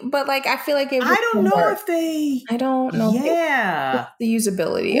might, but like I feel like it would I don't know work. if they. I don't know. Yeah, the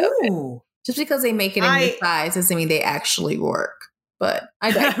usability of it. Just because they make it in this size doesn't mean they actually work. But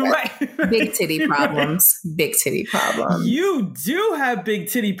I digress. Right. Big titty problems. Big titty problems. You do have big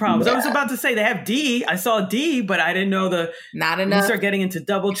titty problems. Yeah. I was about to say they have D. I saw D, but I didn't know not enough. You start getting into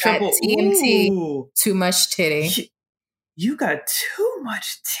double, triple. TMT. Ooh. Too much titty. You got too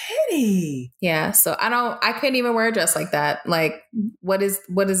much titty. Yeah. So I couldn't even wear a dress like that. Like, what is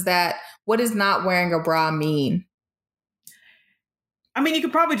that? What does not wearing a bra mean? I mean, you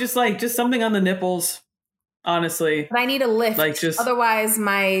could probably just something on the nipples, honestly. But I need a lift. Otherwise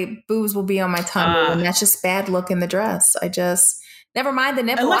my boobs will be on my tummy. And that's just bad look in the dress. Never mind the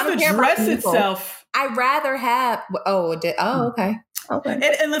nipple. Unless the dress itself. I'd rather have, okay. Okay.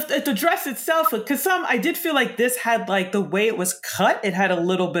 And if the dress itself, because I did feel like this had like the way it was cut, it had a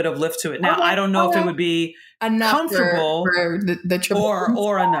little bit of lift to it. Now, I don't know if it would be enough comfortable for the triple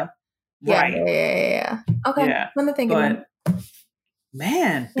or enough. Right. Yeah. Okay. Yeah. Let me think about it.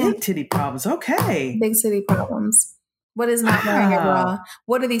 Man, big titty problems. Okay. Big titty problems. What is not wearing a bra?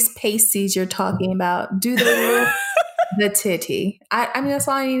 What are these pasties you're talking about? Do they look the titty? I mean, that's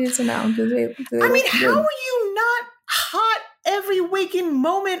all I needed to know. Do they how are you not hot every waking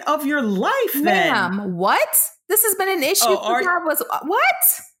moment of your life, then? Ma'am, what? This has been an issue since I was... What?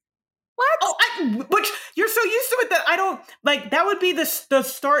 But you're so used to it that I don't... Like, that would be the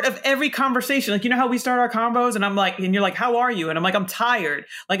start of every conversation. Like, you know how we start our combos and I'm like... And you're like, how are you? And I'm like, I'm tired.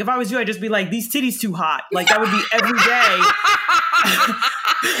 Like, if I was you, I'd just be like, these titties too hot. Like, that would be every day.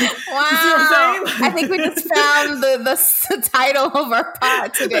 Wow. You see what I'm saying? I think we just found the title of our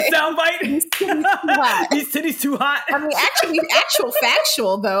pod today. The soundbite. These titties too hot. These titties too hot. I mean, actual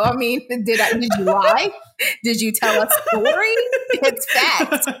factual though. I mean, did you lie? Did you tell a story? It's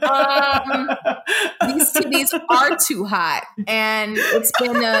fact. These titties are too hot, and it's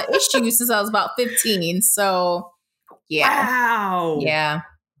been an issue since I was about 15. So, yeah. Wow. Yeah.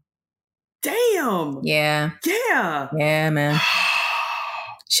 Damn. Yeah. Yeah. Yeah, man.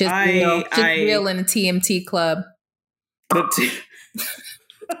 She's real in the TMT club. I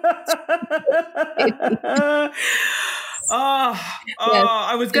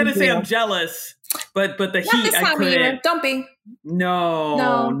was gonna say I'm jealous, but the Not heat this time I couldn't. Of year. Don't be.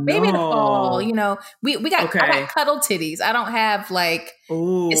 No. Maybe in the fall. You know, we got. I got cuddle titties. I don't have like.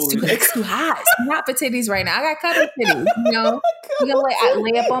 Ooh. It's too hot. It's not for titties right now. I got cuddle titties. You know, I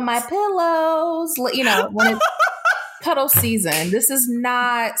lay up on my pillows. You know, when it's cuddle season. This is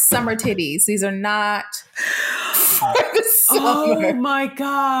not summer titties. These are not. Oh my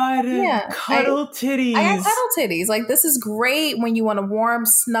God. Yeah. Cuddle titties. I got cuddle titties. Like, this is great when you want to warm,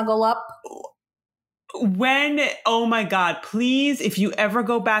 snuggle up. Oh my God, please, if you ever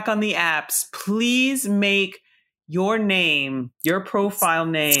go back on the apps, please make your name, your profile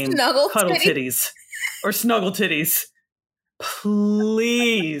name, Snuggle Cuddle Titties or Snuggle Titties.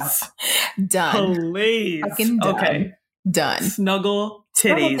 Please. Done. Please. Fucking done. Okay. Done. Snuggle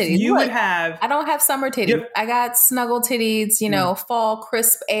titties. You would have. I don't have summer titties. I got snuggle titties, you know, fall,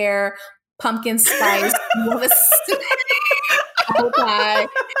 crisp air, pumpkin spice. I apple pie.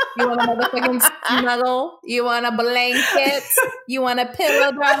 You want a motherfucking snuggle? You want a blanket? You want a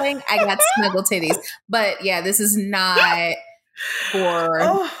pillow, darling? I got snuggle titties. But yeah, this is not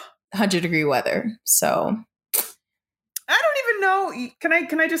for 100-degree weather. So I don't even know.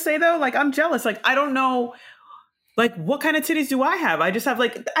 Can I just say though, like, I'm jealous. Like, I don't know, like, what kind of titties do I have? I just have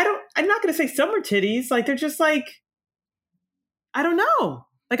like, I'm not going to say summer titties. Like, they're just like, I don't know.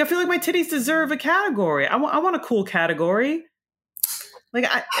 Like, I feel like my titties deserve a category. I want a cool category. Like,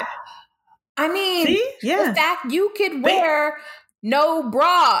 I mean, see? Yeah. the fact you could wear no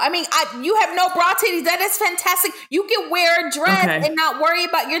bra. I mean, you have no bra titties. That is fantastic. You can wear a dress and not worry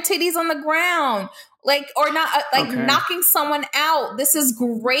about your titties on the ground. Like, or not knocking someone out. This is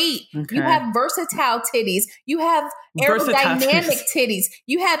great. Okay. You have versatile titties. You have aerodynamic titties.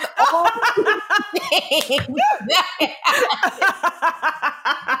 You have all things.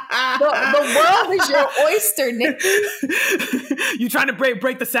 The world is your oyster, Niki. You trying to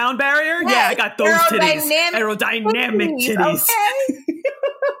break the sound barrier? Yeah, I got those titties. Aerodynamic titties. Okay.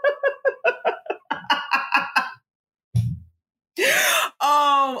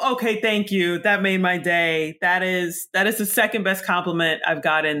 Oh, okay. Thank you. That made my day. That is the second best compliment I've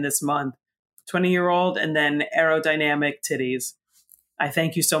gotten this month. 20-year-old and then aerodynamic titties. I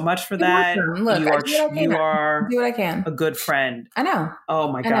thank you so much for that. Look, you are do what I can. A good friend. I know.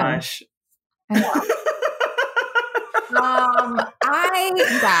 Oh my gosh. I know.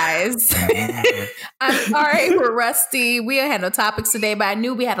 Guys, I'm sorry we're rusty. We had no topics today, but I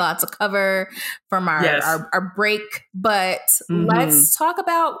knew we had a lot to cover from our break. But let's talk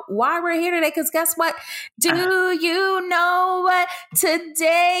about why we're here today. Because guess what? Do you know what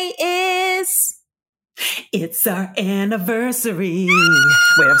today is? It's our anniversary.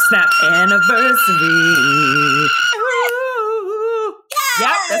 We have Snap anniversary. Ooh. Yes.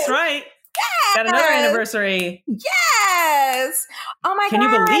 Yep, that's right. Yes. Got another anniversary. Yes. Oh my God. Can you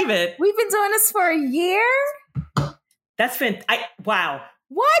believe it? We've been doing this for a year. That's fantastic. Wow.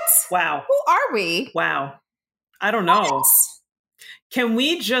 What? Wow. Who are we? Wow. I don't know. Can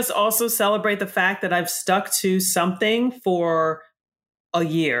we just also celebrate the fact that I've stuck to something for a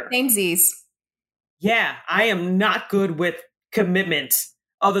year? Namesies. Yeah, I am not good with commitment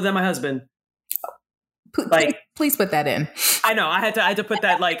other than my husband. Please put that in. I know. I had to put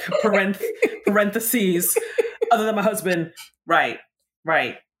that like parentheses other than my husband. Right.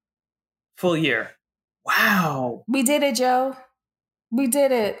 Full year. Wow. We did it, Joe. We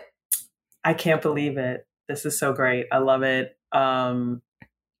did it. I can't believe it. This is so great. I love it.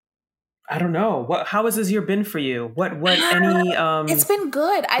 I don't know. How has this year been for you? It's been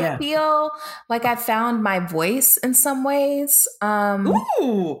good. I feel like I found my voice in some ways.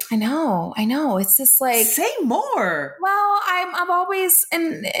 Ooh. I know. It's just like, say more. Well, I'm always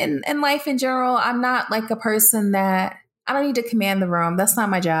in life in general. I'm not like a person that I don't need to command the room. That's not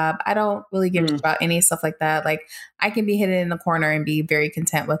my job. I don't really give a shit about any stuff like that. Like I can be hidden in the corner and be very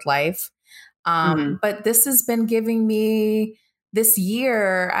content with life. But this has been giving me this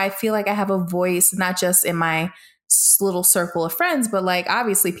year. I feel like I have a voice, not just in my little circle of friends, but like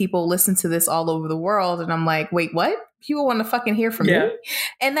obviously people listen to this all over the world. And I'm like, wait, what? People want to fucking hear from me.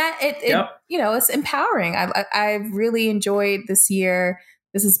 And that it's empowering. I've really enjoyed this year.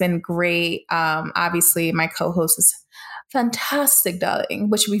 This has been great. Obviously my co-host is fantastic, darling,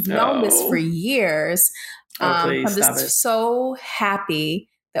 which we've known this for years. I'm just so happy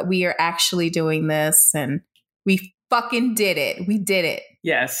that we are actually doing this and we fucking did it. We did it.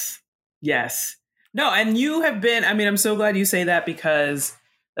 Yes. No, and you have been, I mean, I'm so glad you say that because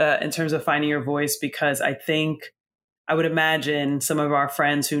in terms of finding your voice, because I would imagine some of our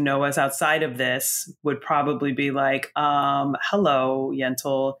friends who know us outside of this would probably be like, hello,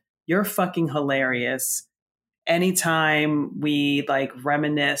 Yental, you're fucking hilarious. Anytime we like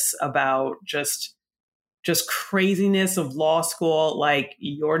reminisce about just craziness of law school, like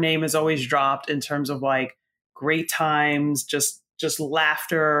your name is always dropped in terms of like great times, just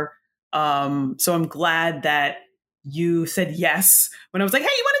laughter. So I'm glad that you said yes when I was like, hey,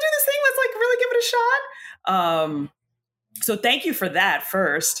 you want to do this thing? Let's like really give it a shot. So thank you for that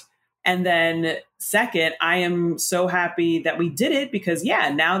first. And then second, I am so happy that we did it because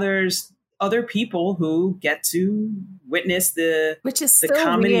now there's other people who get to witness which is the still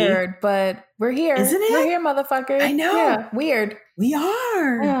comedy. Weird, but we're here. Isn't it? We're here, motherfucker. I know. Yeah, weird. We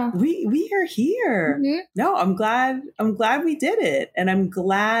are. Yeah. We are here. Mm-hmm. No, I'm glad we did it. And I'm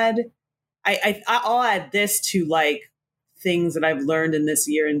glad I'll add this to like things that I've learned in this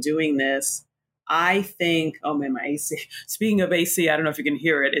year in doing this. I think, oh man, my AC. Speaking of AC, I don't know if you can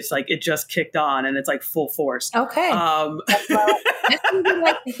hear it. It's like it just kicked on and it's like full force. Okay. That's what we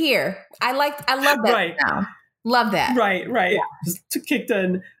like to hear. I love that right. now. Love that. Right. Yeah. Just kicked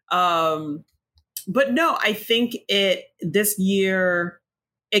in. But no, I think this year,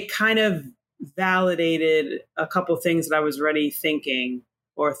 it kind of validated a couple of things that I was already thinking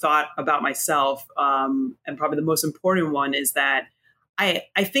or thought about myself. And probably the most important one is that I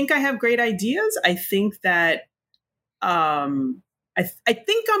think I have great ideas. I think that I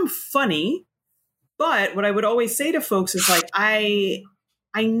think I'm funny, but what I would always say to folks is like, I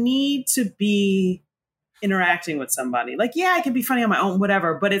need to be interacting with somebody. Like, yeah, I can be funny on my own,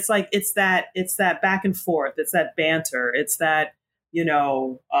 whatever. But it's like, it's that back and forth. It's that banter. It's that,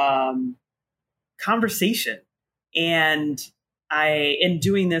 conversation. And in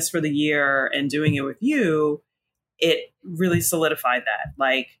doing this for the year and doing it with you, it really solidified that.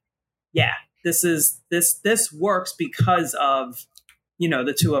 Like, yeah, this works because of,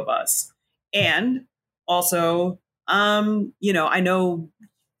 the two of us. And also, I know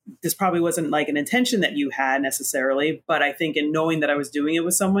this probably wasn't like an intention that you had necessarily, but I think in knowing that I was doing it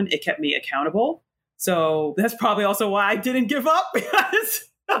with someone, it kept me accountable. So that's probably also why I didn't give up, because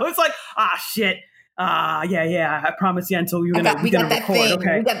I was like, shit. Yeah. I promise Yental, we're gonna record. Thing.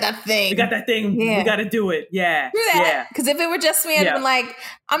 Okay, we got that thing. Yeah. We got to do it. Yeah. Yeah. Because if it were just me, I'd been like,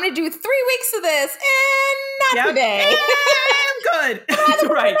 I'm gonna do 3 weeks of this, and not today. I'm good.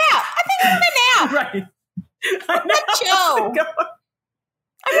 Right. I think I'm gonna nap. Right. Chill.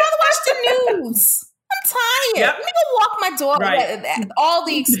 I'd rather watch the news. I'm tired. Yep. Let me go walk my dog. Right. All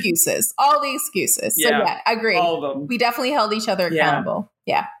the excuses. So yeah, I agree. All of them. We definitely held each other accountable.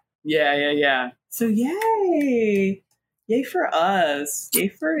 Yeah. So yay for us. Yay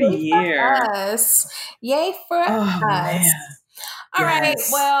for a year. Yay for us. Man. All right.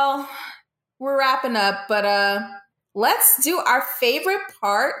 Well, we're wrapping up, but let's do our favorite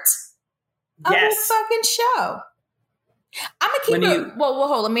part of the fucking show. I'm gonna keep it. Well,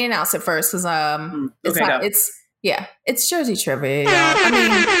 hold. Let me announce it first, because it's Jersey trivia. I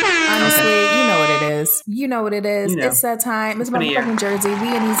mean, honestly, you know what it is. It's that time. It's motherfucking Jersey.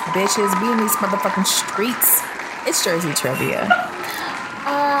 We in these bitches. We in these motherfucking streets. It's Jersey trivia.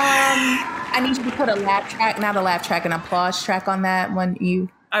 I need you to put a laugh track, not a laugh track, an applause track on that when you.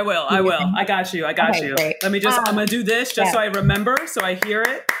 I will. I got you. Great. Let me just. I'm gonna do this just so I remember, so I hear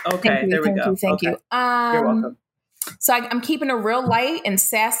it. Okay, there we go. Thank you. You're welcome. So I'm keeping it real light and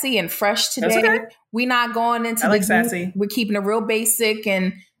sassy and fresh today. Okay. We're not going into sassy. We're keeping it real basic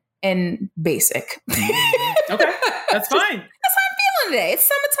and basic. Okay, that's fine. That's how I'm feeling today. It's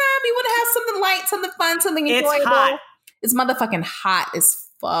summertime. You want to have something light, something fun, something enjoyable. It's hot. It's motherfucking hot as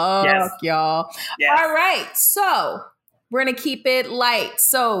fuck, y'all. Yes. All right, so we're gonna keep it light.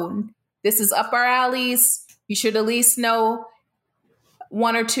 So this is up our alleys. You should at least know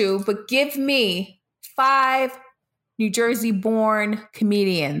 1 or 2, but give me 5 New Jersey-born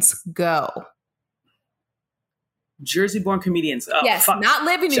comedians. Go. Jersey-born comedians. Yes, not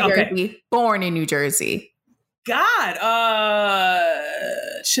live in New Jersey, born in New Jersey. God.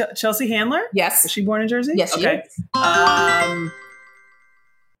 Chelsea Handler? Yes. Was she born in Jersey? Yes, she is.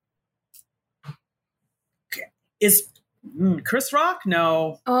 Is Chris Rock?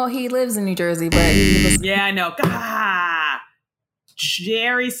 No. Oh, he lives in New Jersey, but he was... Yeah, I know. God.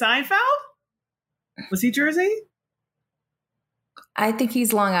 Jerry Seinfeld? Was he Jersey? I think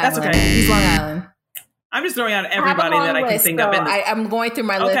he's Long Island. That's okay. He's Long Island. I'm just throwing out everybody that I can think of. I'm going through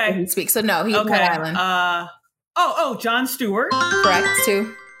my list as we speak. So no, he's Long Island. Jon Stewart. Correct,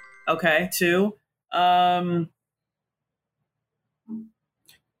 2. Okay, 2. I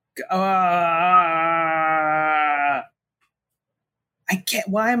can't.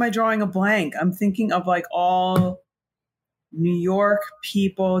 Why am I drawing a blank? I'm thinking of like all New York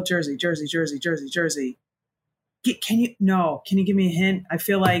people. Jersey. Can you give me a hint? I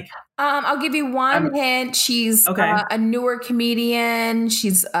feel like I'll give you one hint. She's a newer comedian.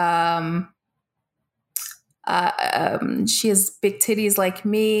 She's she has big titties like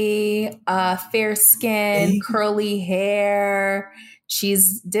me, fair skin, curly hair.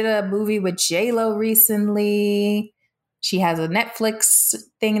 She's did a movie with J-Lo recently. She has a Netflix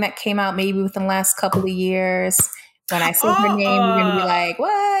thing that came out maybe within the last couple of years. When I say her name, you're going to be like,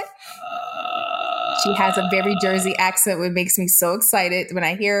 what? She has a very Jersey accent, which makes me so excited when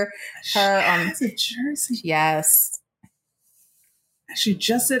I hear her. She has a Jersey. Yes. She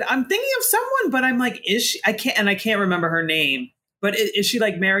just said, I'm thinking of someone, but I'm like, is she? I can't remember her name. But is she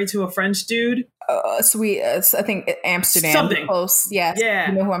like married to a French dude? Sweet. I think Amsterdam. Something close. Yes. Yeah.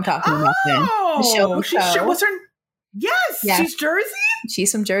 You know who I'm talking about. Then. Michelle. What's her? Yes. She's Jersey.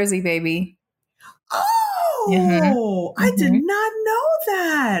 She's from Jersey, baby. Oh, I did not know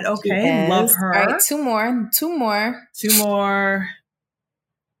that. Okay, love her. All right, 2 more.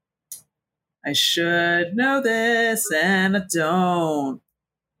 I should know this and I don't.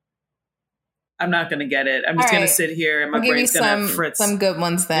 I'm not going to get it. I'm just going to sit here and my brain's going to fritz. Some good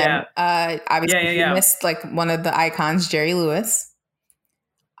ones then. Yeah. Obviously, you missed like one of the icons, Jerry Lewis.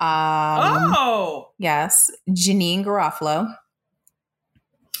 Yes. Janine Garofalo.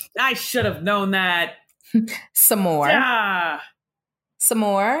 I should have known that. Some more. Yeah. Some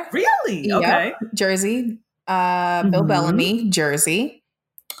more. Really? Yep. Okay. Jersey. Bill Bellamy, Jersey.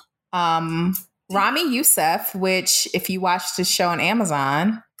 Rami Youssef, which if you watch the show on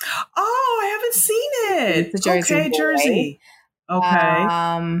Amazon. Oh, I haven't seen it. The Jersey okay, boy. Jersey.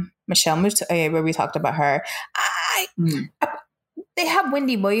 Okay. Michelle where we talked about her. They have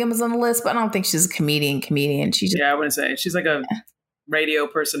Wendy Williams on the list, but I don't think she's a comedian. She just, I wouldn't say. She's like a radio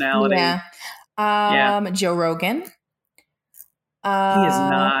personality. Yeah. Joe Rogan. He is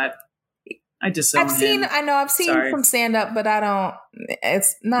not. I've seen some stand up, but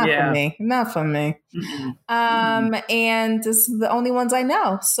it's not for me. Not for me. And this is the only ones I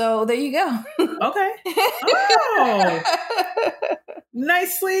know. So there you go. Okay. Oh,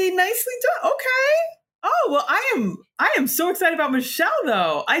 nicely done. Okay. Oh, well, I am so excited about Michelle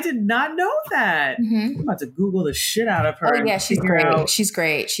though. I did not know that. I'm about to Google the shit out of her. Oh yeah, she's great. She's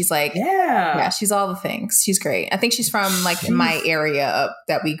great. She's like, she's all the things. She's great. I think she's from like my area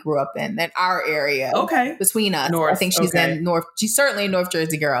that we grew up in, our area. Okay. Between us. North. I think she's in North. She's certainly a North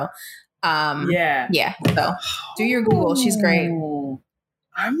Jersey girl. Yeah. So do your Google. She's great. I'm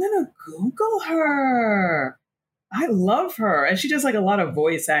going to Google her. I love her. And she does like a lot of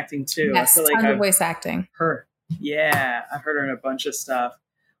voice acting too. Yes, I feel like tons of voice acting. I've heard her in a bunch of stuff.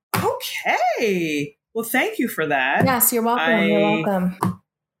 Okay. Well, thank you for that. Yes, you're welcome. You're welcome.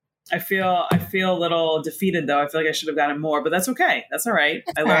 I feel a little defeated though. I feel like I should have gotten more, but that's okay. That's all right.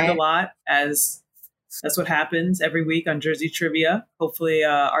 I learned a lot, as that's what happens every week on Jersey Trivia. Hopefully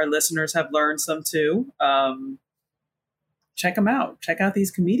our listeners have learned some too. Check them out. Check out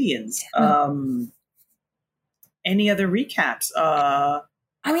these comedians. Any other recaps? Go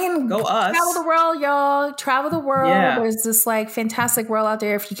us. Travel the world, y'all. Travel the world. Yeah. There's this like fantastic world out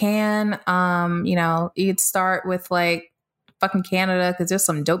there if you can. You could start with like fucking Canada because there's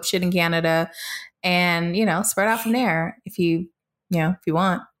some dope shit in Canada, and spread out from there if you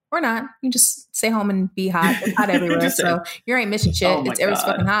want or not. You just stay home and be hot. It's hot everywhere, so you ain't missing shit. It's everything's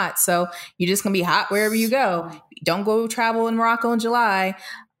fucking hot, so you're just gonna be hot wherever you go. Don't go travel in Morocco in July.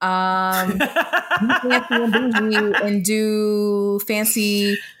 Fancy and bougie and do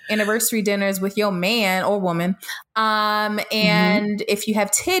fancy anniversary dinners with your man or woman. And if you have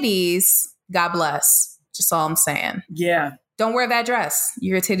titties, God bless. Just all I'm saying. Yeah. Don't wear that dress.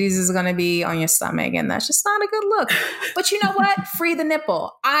 Your titties is going to be on your stomach, and that's just not a good look. But you know what? Free the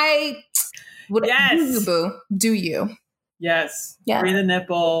nipple. Do you, boo. Do you? Yes. Yeah. Free the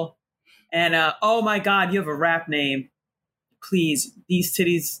nipple. And oh my God, you have a rap name. Please, these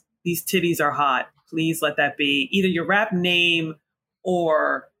titties are hot. Please let that be either your rap name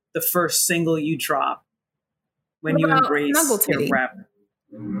or the first single you drop when you embrace your rap.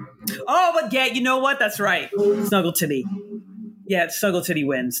 Oh, but yeah, you know what? That's right. Snuggle Titty. Yeah, Snuggle Titty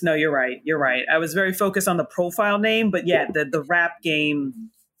wins. No, you're right. I was very focused on the profile name, but yeah, the rap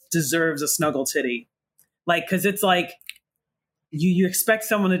game deserves a Snuggle Titty. Like, because it's like, you expect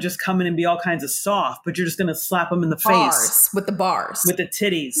someone to just come in and be all kinds of soft, but you're just going to slap them in the face. With the bars. With the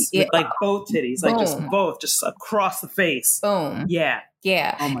titties. Yeah. With like both titties. Like just across the face. Boom. Yeah.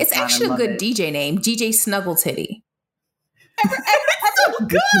 Yeah. Oh it's God, actually a good DJ name. DJ Snuggle Titty. Ever so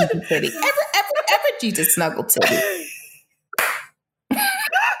good. Titty. Ever DJ Snuggle Titty.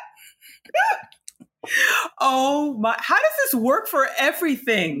 Oh my. How does this work for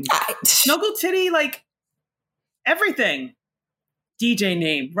everything? Snuggle Titty, like everything. DJ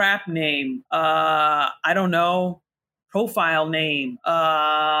name, rap name, I don't know, profile name.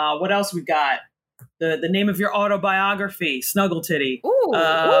 What else we got? The name of your autobiography, Snuggle Titty. Ooh.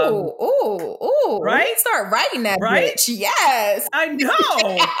 Right? Start writing that, right? Bitch. Yes. I know.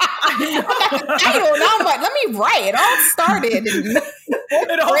 I don't know, but let me write. It all started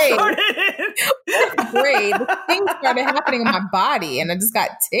grade. Things started happening in my body, and I just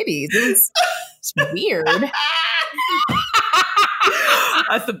got titties. It's weird.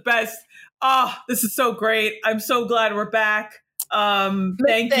 That's the best. Oh, this is so great. I'm so glad we're back.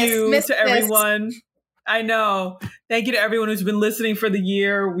 Thank you to everyone. I know. Thank you to everyone who's been listening for the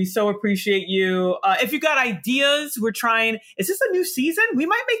year. We so appreciate you. If you got ideas, we're trying. Is this a new season? We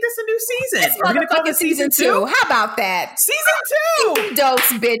might make this a new season. We're going to call it season 2. How about that? Season 2.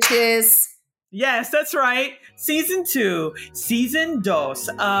 Dose, bitches. Yes, that's right. Season 2, season dos.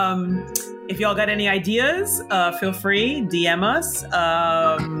 If y'all got any ideas, feel free, DM us,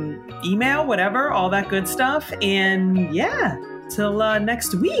 email, whatever, all that good stuff. And yeah, till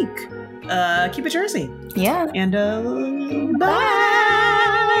next week, keep it Jersey. Yeah. And bye.